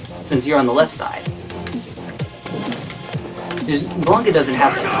right, since you're on the left side. Blanca doesn't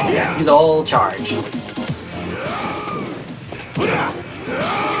have something like that. He's all charge.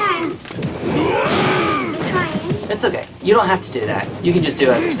 Trying. It's okay. You don't have to do that. You can just do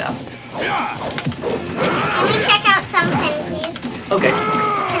other stuff. Can we check out something, please? Okay.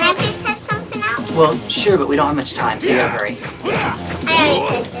 Can I please test something out? Well, sure, but we don't have much time, so you gotta hurry. I already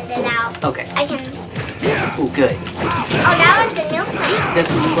tested it out. Okay. I can... Ooh, good. Oh, that was the new thing.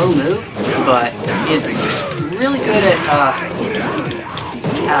 That's a slow move, but it's really good at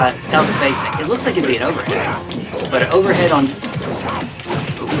outspacing. It looks like it'd be an overhead, but an overhead on...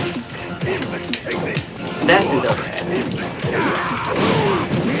 That's his overhead.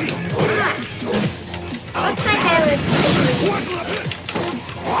 Looks like I would...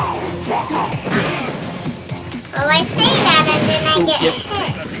 Well, I say that and then I get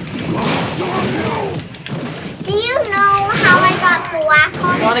hit. Do you know how I got black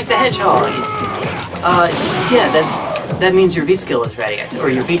on Sonic the Hedgehog! Yeah, that means your V-skill is ready, or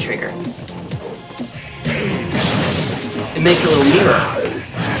your V-trigger. It makes a little mirror.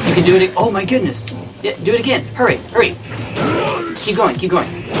 You can do it... Oh my goodness! Yeah, do it again! Hurry! Keep going!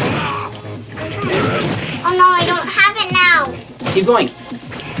 Oh no, I don't have it now. Keep going!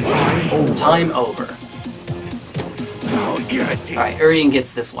 Time over. Alright, Urian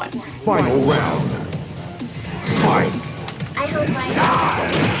gets this one. Final round. Fight. I hope I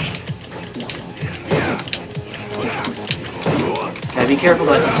Gotta be careful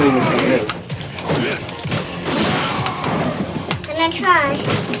about just doing the same move. gonna try.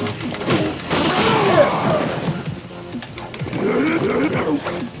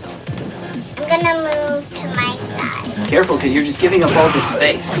 I'm gonna move to my side. Careful, because you're just giving up all this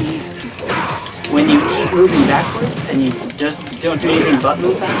space. When you keep moving backwards and you just don't do anything but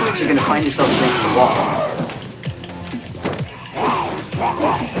move backwards, you're gonna find yourself against the wall. Well,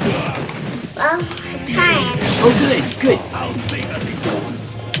 I'm trying. Oh, good, good.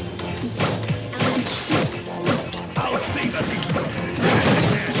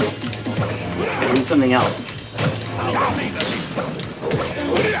 Gotta do something else.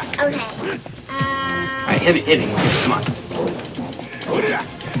 Okay. Alright, hit me, come on.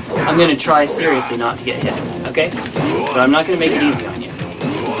 I'm gonna try seriously not to get hit, okay? But I'm not gonna make it easy on you.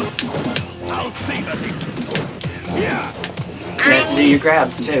 You have to do your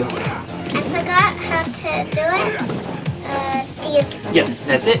grabs too. I forgot how to do it. These. Yep,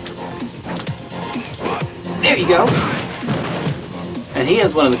 that's it. There you go. And he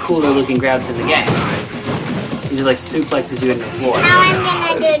has one of the cooler looking grabs in the game. He just like suplexes you into the floor. Now I'm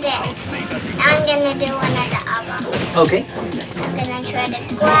gonna do this. Now I'm gonna do one at the elbow. Okay. I'm gonna try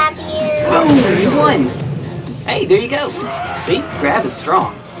to grab you. Boom! You won! Hey, there you go. See? Grab is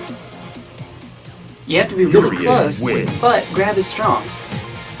strong. You have to be really close, but grab is strong.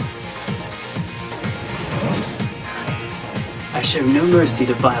 I show no mercy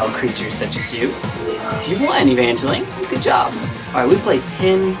to vile creatures such as you. You won, Evangeline. Good job. Alright, we played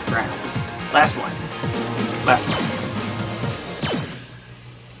 10 rounds. Last one. Last one.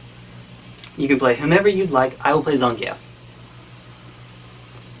 You can play whomever you'd like. I will play Zangief.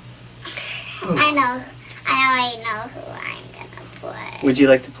 I know. I already know who I'm gonna play. Would you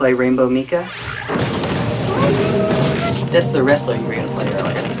like to play Rainbow Mika? That's the wrestler you were going to play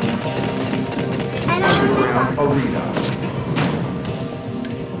earlier. I don't Round arena.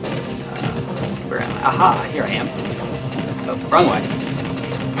 Let's see where am I? Aha! Here I am. Oh, wrong way.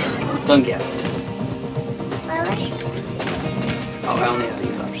 Zangief. Where was she? Oh, I only have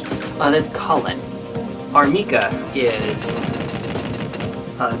these options. That's Colin. Our Mika is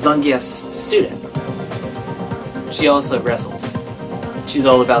Zangief's student. She also wrestles. She's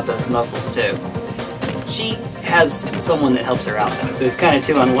all about those muscles too. She has someone that helps her out though, so it's kind of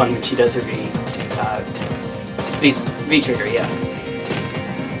 2-on-1 when she does her V-trigger, yeah.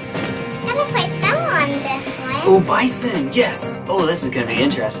 I'm gonna play someone different. Oh, Bison! Yes! Oh, this is gonna be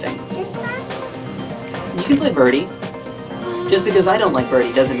interesting. This one? You can play Birdie. Just because I don't like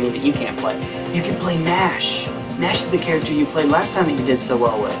Birdie doesn't mean that you can't play. You can play Nash. Nash is the character you played last time that you did so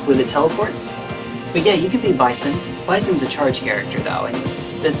well with the teleports. But yeah, you can be Bison. Bison's a charge character though, and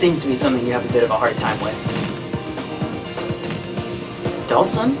that seems to be something you have a bit of a hard time with.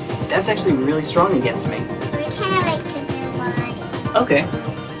 Dhalism? That's actually really strong against me. We can't wait to do one. Okay.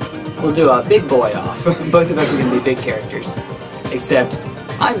 We'll do a big boy off. Both of us are going to be big characters. Except,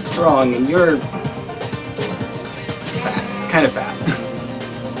 I'm strong and you're fat. Kind of fat.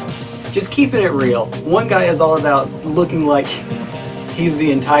 Just keeping it real. One guy is all about looking like he's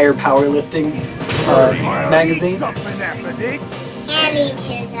the entire powerlifting magazine. And he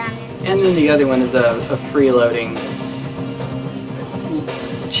chews on it. And then the other one is a freeloading,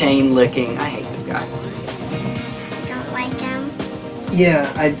 chain-licking. I hate this guy. Don't like him.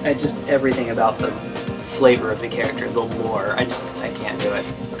 Yeah, I just, everything about the flavor of the character, the lore, I can't do it.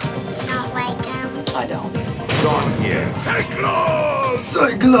 Don't like him. I don't.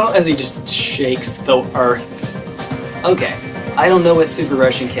 Cyclone! As he just shakes the earth. Okay, I don't know what Super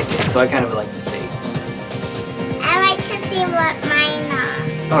Russian Kick is, so I kind of would like to see. I like to see what mine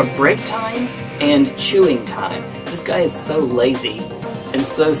are. Break time and chewing time. This guy is so lazy and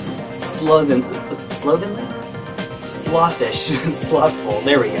so slovenly. Slothish. Slothful.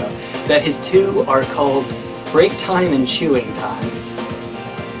 There we go. That his two are called break time and chewing time.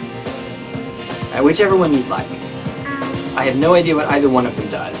 Whichever one you'd like. I have no idea what either one of them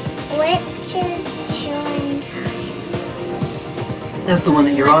does. Which is chewing time? That's the one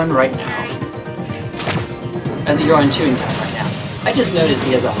that you're on right now. I think you're on chewing time right now. I just noticed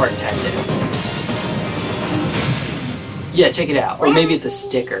he has a heart tattoo. Yeah, check it out. Or maybe it's a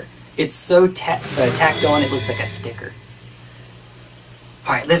sticker. It's so tacked on, it looks like a sticker.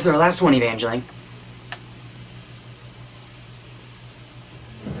 Alright, this is our last one, Evangeline.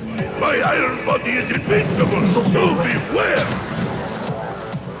 My iron body is invincible, so beware!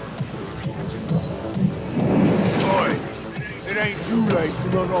 Boy, it ain't too late to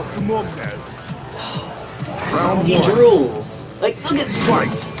run off the mob now. Round He one. drools. Like, look at...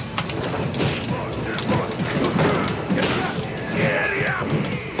 Fight.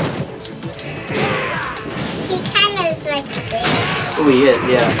 He kind of is like a baby. Oh, he is,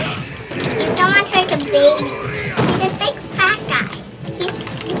 yeah. He's so much like a baby. He's a big fat guy.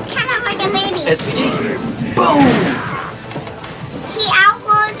 He's kind of like a baby. SPD. Boom! He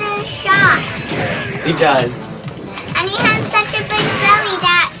outgrows his shot. He does. And he has such a big belly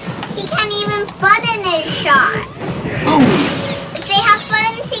that he can't even button his shots. Boom! If they have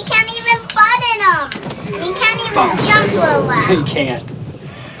buttons, he can't even button them. And he can't even jump real well. He can't.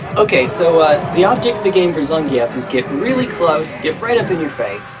 Okay, so the object of the game for Zangief is get really close, get right up in your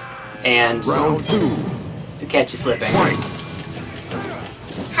face, and Round two. catch you slipping. Fight.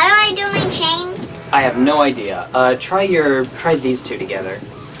 How do I do my chain? I have no idea. Try these two together.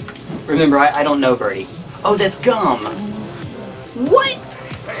 Remember, I don't know Birdie. Oh, that's gum! What?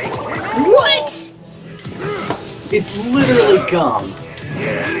 What? It's literally gum.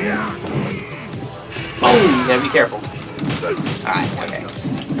 Oh, you gotta be careful. Alright, okay.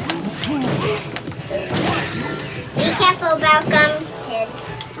 Be careful about gum,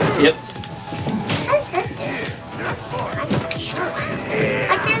 kids. Yep. What does this do?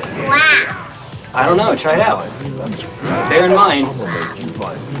 What's this? Wow. I don't know, try it out. Bear in mind.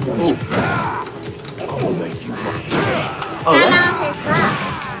 Ooh. This is Oh, not that's... on his glove.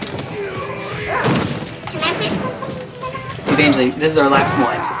 Can I please test something? Evangeline, this is our last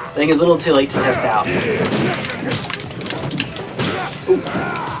one. I think it's a little too late to test out.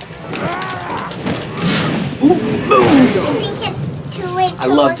 Ooh, boom! I think it's too late to I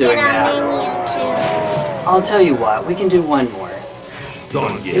love look doing at our that. menu I'll tell you what, we can do one more.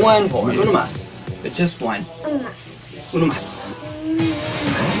 Zangief. One more. Uno mas. But just one. too. Unless. Uno mas.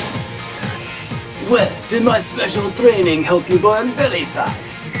 Well, did my special training help you burn belly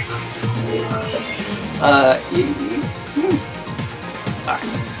fat? Alright.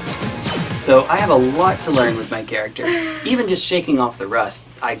 So, I have a lot to learn with my character. Even just shaking off the rust,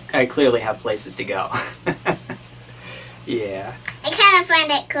 I clearly have places to go. Yeah. I kind of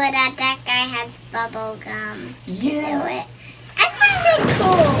find it cool that that guy has bubble gum. Do Yeah. it. I find it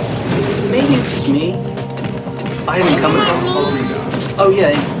cool. Maybe it's just me. I haven't come across... Oh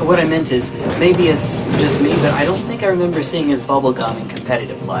yeah, what I meant is, maybe it's just me, but I don't think I remember seeing his bubblegum in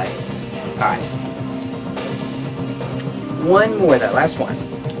competitive play. Alright. One more though, last one.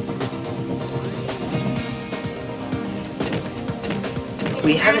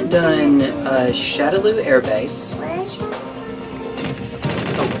 We haven't done Shadaloo Airbase. What is your...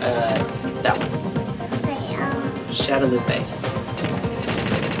 Oh, that one. Okay, Shadaloo Base.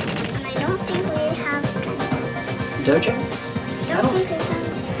 and I don't think we have this. Dojo? I don't think there's any.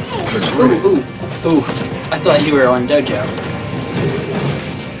 Hey, Ooh. I thought you were on Dojo.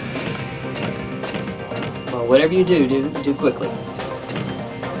 Well, whatever you do quickly.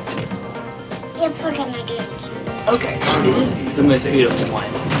 yep, we're gonna do this. Okay, it is the most beautiful one.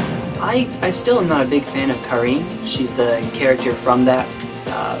 I still am not a big fan of Karin. She's the character from that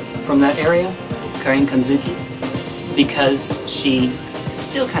area, Karin Kanzuki, because she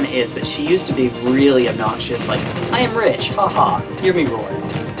still kind of is, but she used to be really obnoxious, like, I am rich, haha, hear me roar.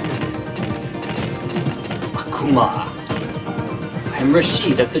 Akuma. I am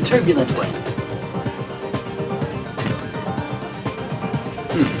Rashid of the Turbulent One.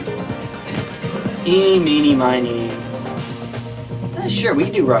 Eeny, meeny, miny. Sure, we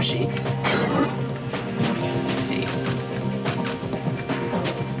can do Rashid. Let's see.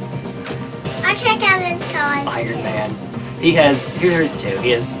 I'll check out his colors Iron too. Man. Here's two. He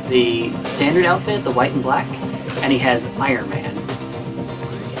has the standard outfit, the white and black, and he has Iron Man.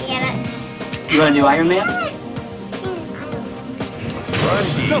 Yeah, You want to do Iron Man? but... seen Iron I'm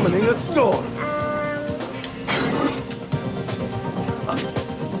summoning a storm.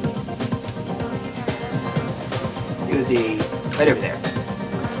 It would be right over there.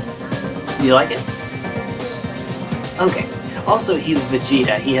 Do you like it? Okay. Also, he's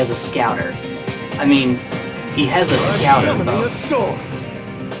Vegeta. He has a scouter. I mean, he has a scouter, Summoning a folks. storm.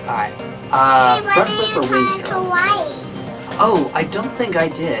 Alright. Hey, why Front did flip you or turn wing to stroke? white? Oh, I don't think I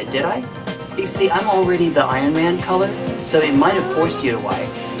did I? You see, I'm already the Iron Man color, so it might have forced you to white.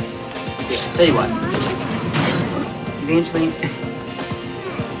 Here, tell you what. Evangeline...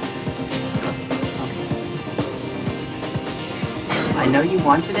 I know you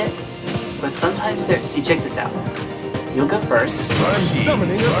wanted it, but sometimes there... See, check this out. You'll go first, I'm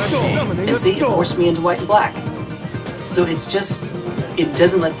summoning a storm. and see, it forced me into white and black. So it's just... It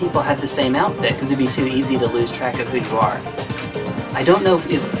doesn't let people have the same outfit, because it'd be too easy to lose track of who you are. I don't know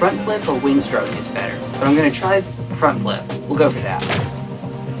if front flip or wing stroke is better, but I'm going to try front flip. We'll go for that.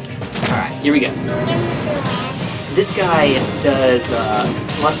 Alright, here we go. This guy does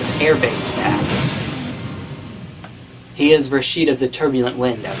lots of air-based attacks. He is Rashid of the Turbulent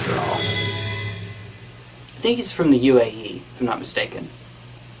Wind, after all. I think he's from the UAE, if I'm not mistaken.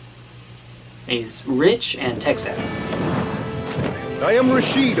 He's rich and tech-savvy. I am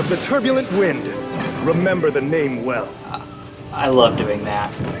Rashid of the Turbulent Wind. Remember the name well. I love doing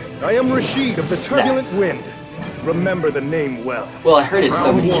that. I am Rashid of the Turbulent Wind. Remember the name well. Well, I heard it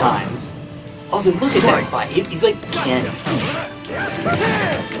so many times. Also, look at that fight. He's like Ken. Do you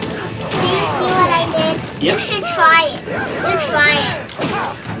see what I did? Yep. You should try it. You try it.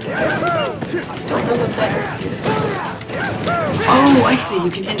 I don't know what that is. Oh, I see.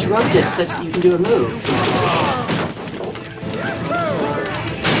 You can interrupt it such that you can do a move.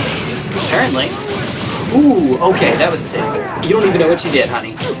 Apparently. Ooh, okay, that was sick. You don't even know what you did,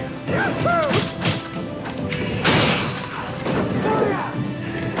 honey.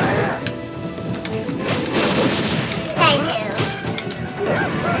 I do.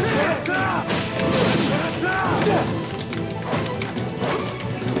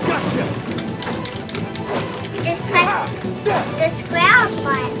 Just press the square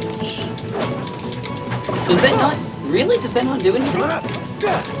button. Does that not... Really? Does that not do anything?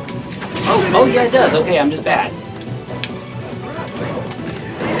 Oh, yeah, it does. Okay, I'm just bad. It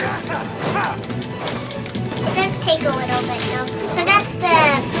does take a little bit though. So that's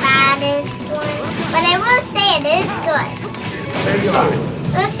the baddest one. But I will say it is good. I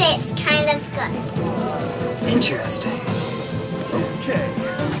will say it's kind of good. Interesting. Okay,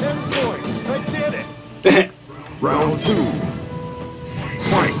 10 points. I did it. Round 2.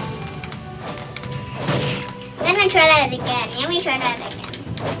 Fight. I'm gonna try that again. Let me try that again.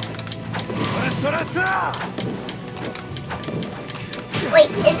 Wait,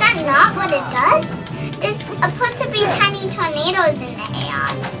 is that not what it does? There's supposed to be tiny tornadoes in the air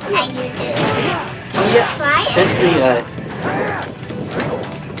that you do. Oh, yeah. Try it. That's the,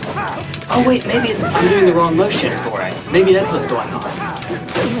 Oh, wait, maybe it's... I'm doing the wrong motion for it. Maybe that's what's going on.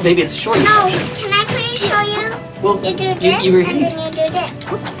 Maybe it's short No, motion. can I please show you? Well, You do this, you were and hitting... then you do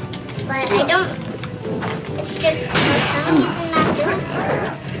this. But I don't... It's just for some reason not doing it.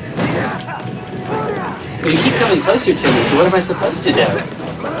 Well, you keep coming closer to me, so what am I supposed to do?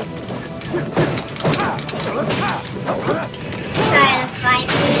 Try to fight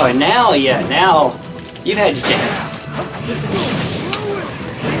me. Oh, now, yeah, now... You've had your chance.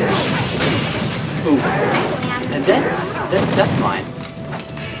 Ooh. And that's stuff mine.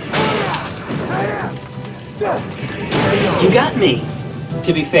 You got me!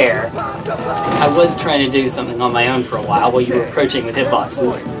 To be fair, I was trying to do something on my own for a while you were approaching with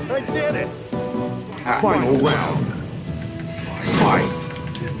hitboxes. I did it. Alright. Final round. Fight.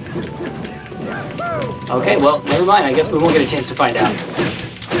 Okay, well, never mind. I guess we won't get a chance to find out.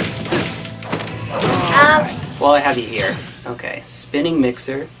 Okay. Well, I have you here. Okay, spinning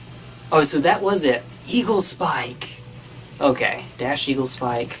mixer. Oh, so that was it. Eagle Spike. Okay, dash Eagle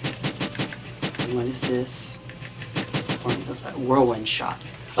Spike. And what is this? Eagle Spike. Whirlwind shot.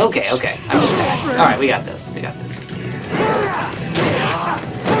 Okay, okay. I'm just bad. Alright, we got this. We got this.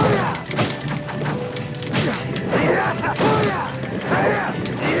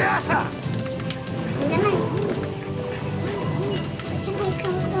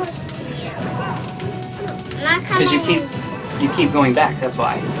 Because you keep going back, that's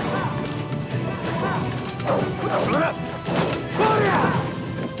why.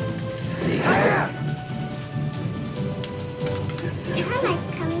 Let's see.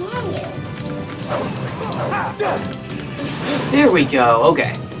 There we go,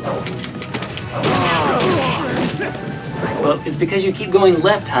 okay. Well, it's because you keep going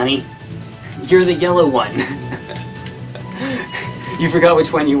left, honey. You're the yellow one. You forgot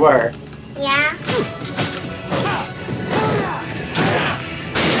which one you were. Yeah.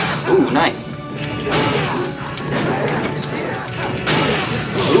 Ooh, nice.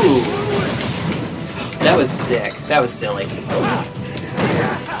 Ooh. That was sick. That was silly.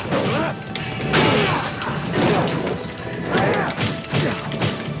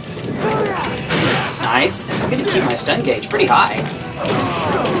 Nice. I'm gonna keep my stun gauge pretty high.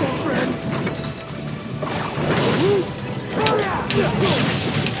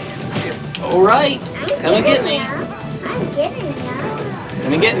 Alright. Come and get me. I'm getting ya.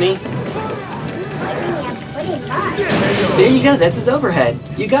 Come and get me. Getting ya pretty much. There you go. That's his overhead.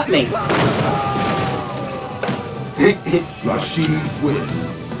 You got me. Rashid wins.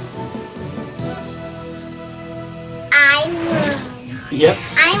 I won. Yep.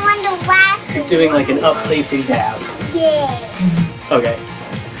 I won the last He's doing like an up-facing dab. Yes. Okay.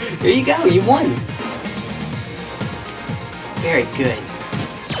 There you go. You won. Very good.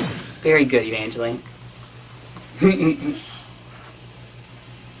 Very good, Evangeline.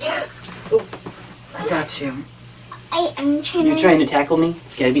 Oh, I got you. I'm trying You're trying to tackle me? You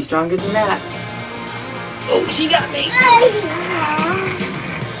gotta be stronger than that. Oh, she got me!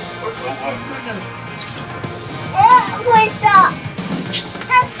 What's up?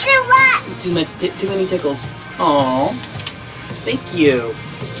 That's too much! Too many tickles. Aww. Thank you.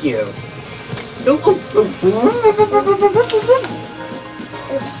 Thank you.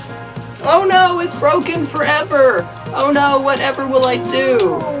 Oops. Oh no, it's broken forever! Oh no, whatever will I do?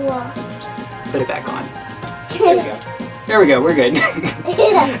 Put it back on. There we go. There we go, we're good.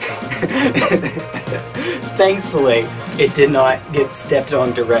 Thankfully, it did not get stepped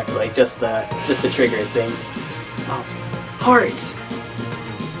on directly, just the trigger, it seems. Oh, heart!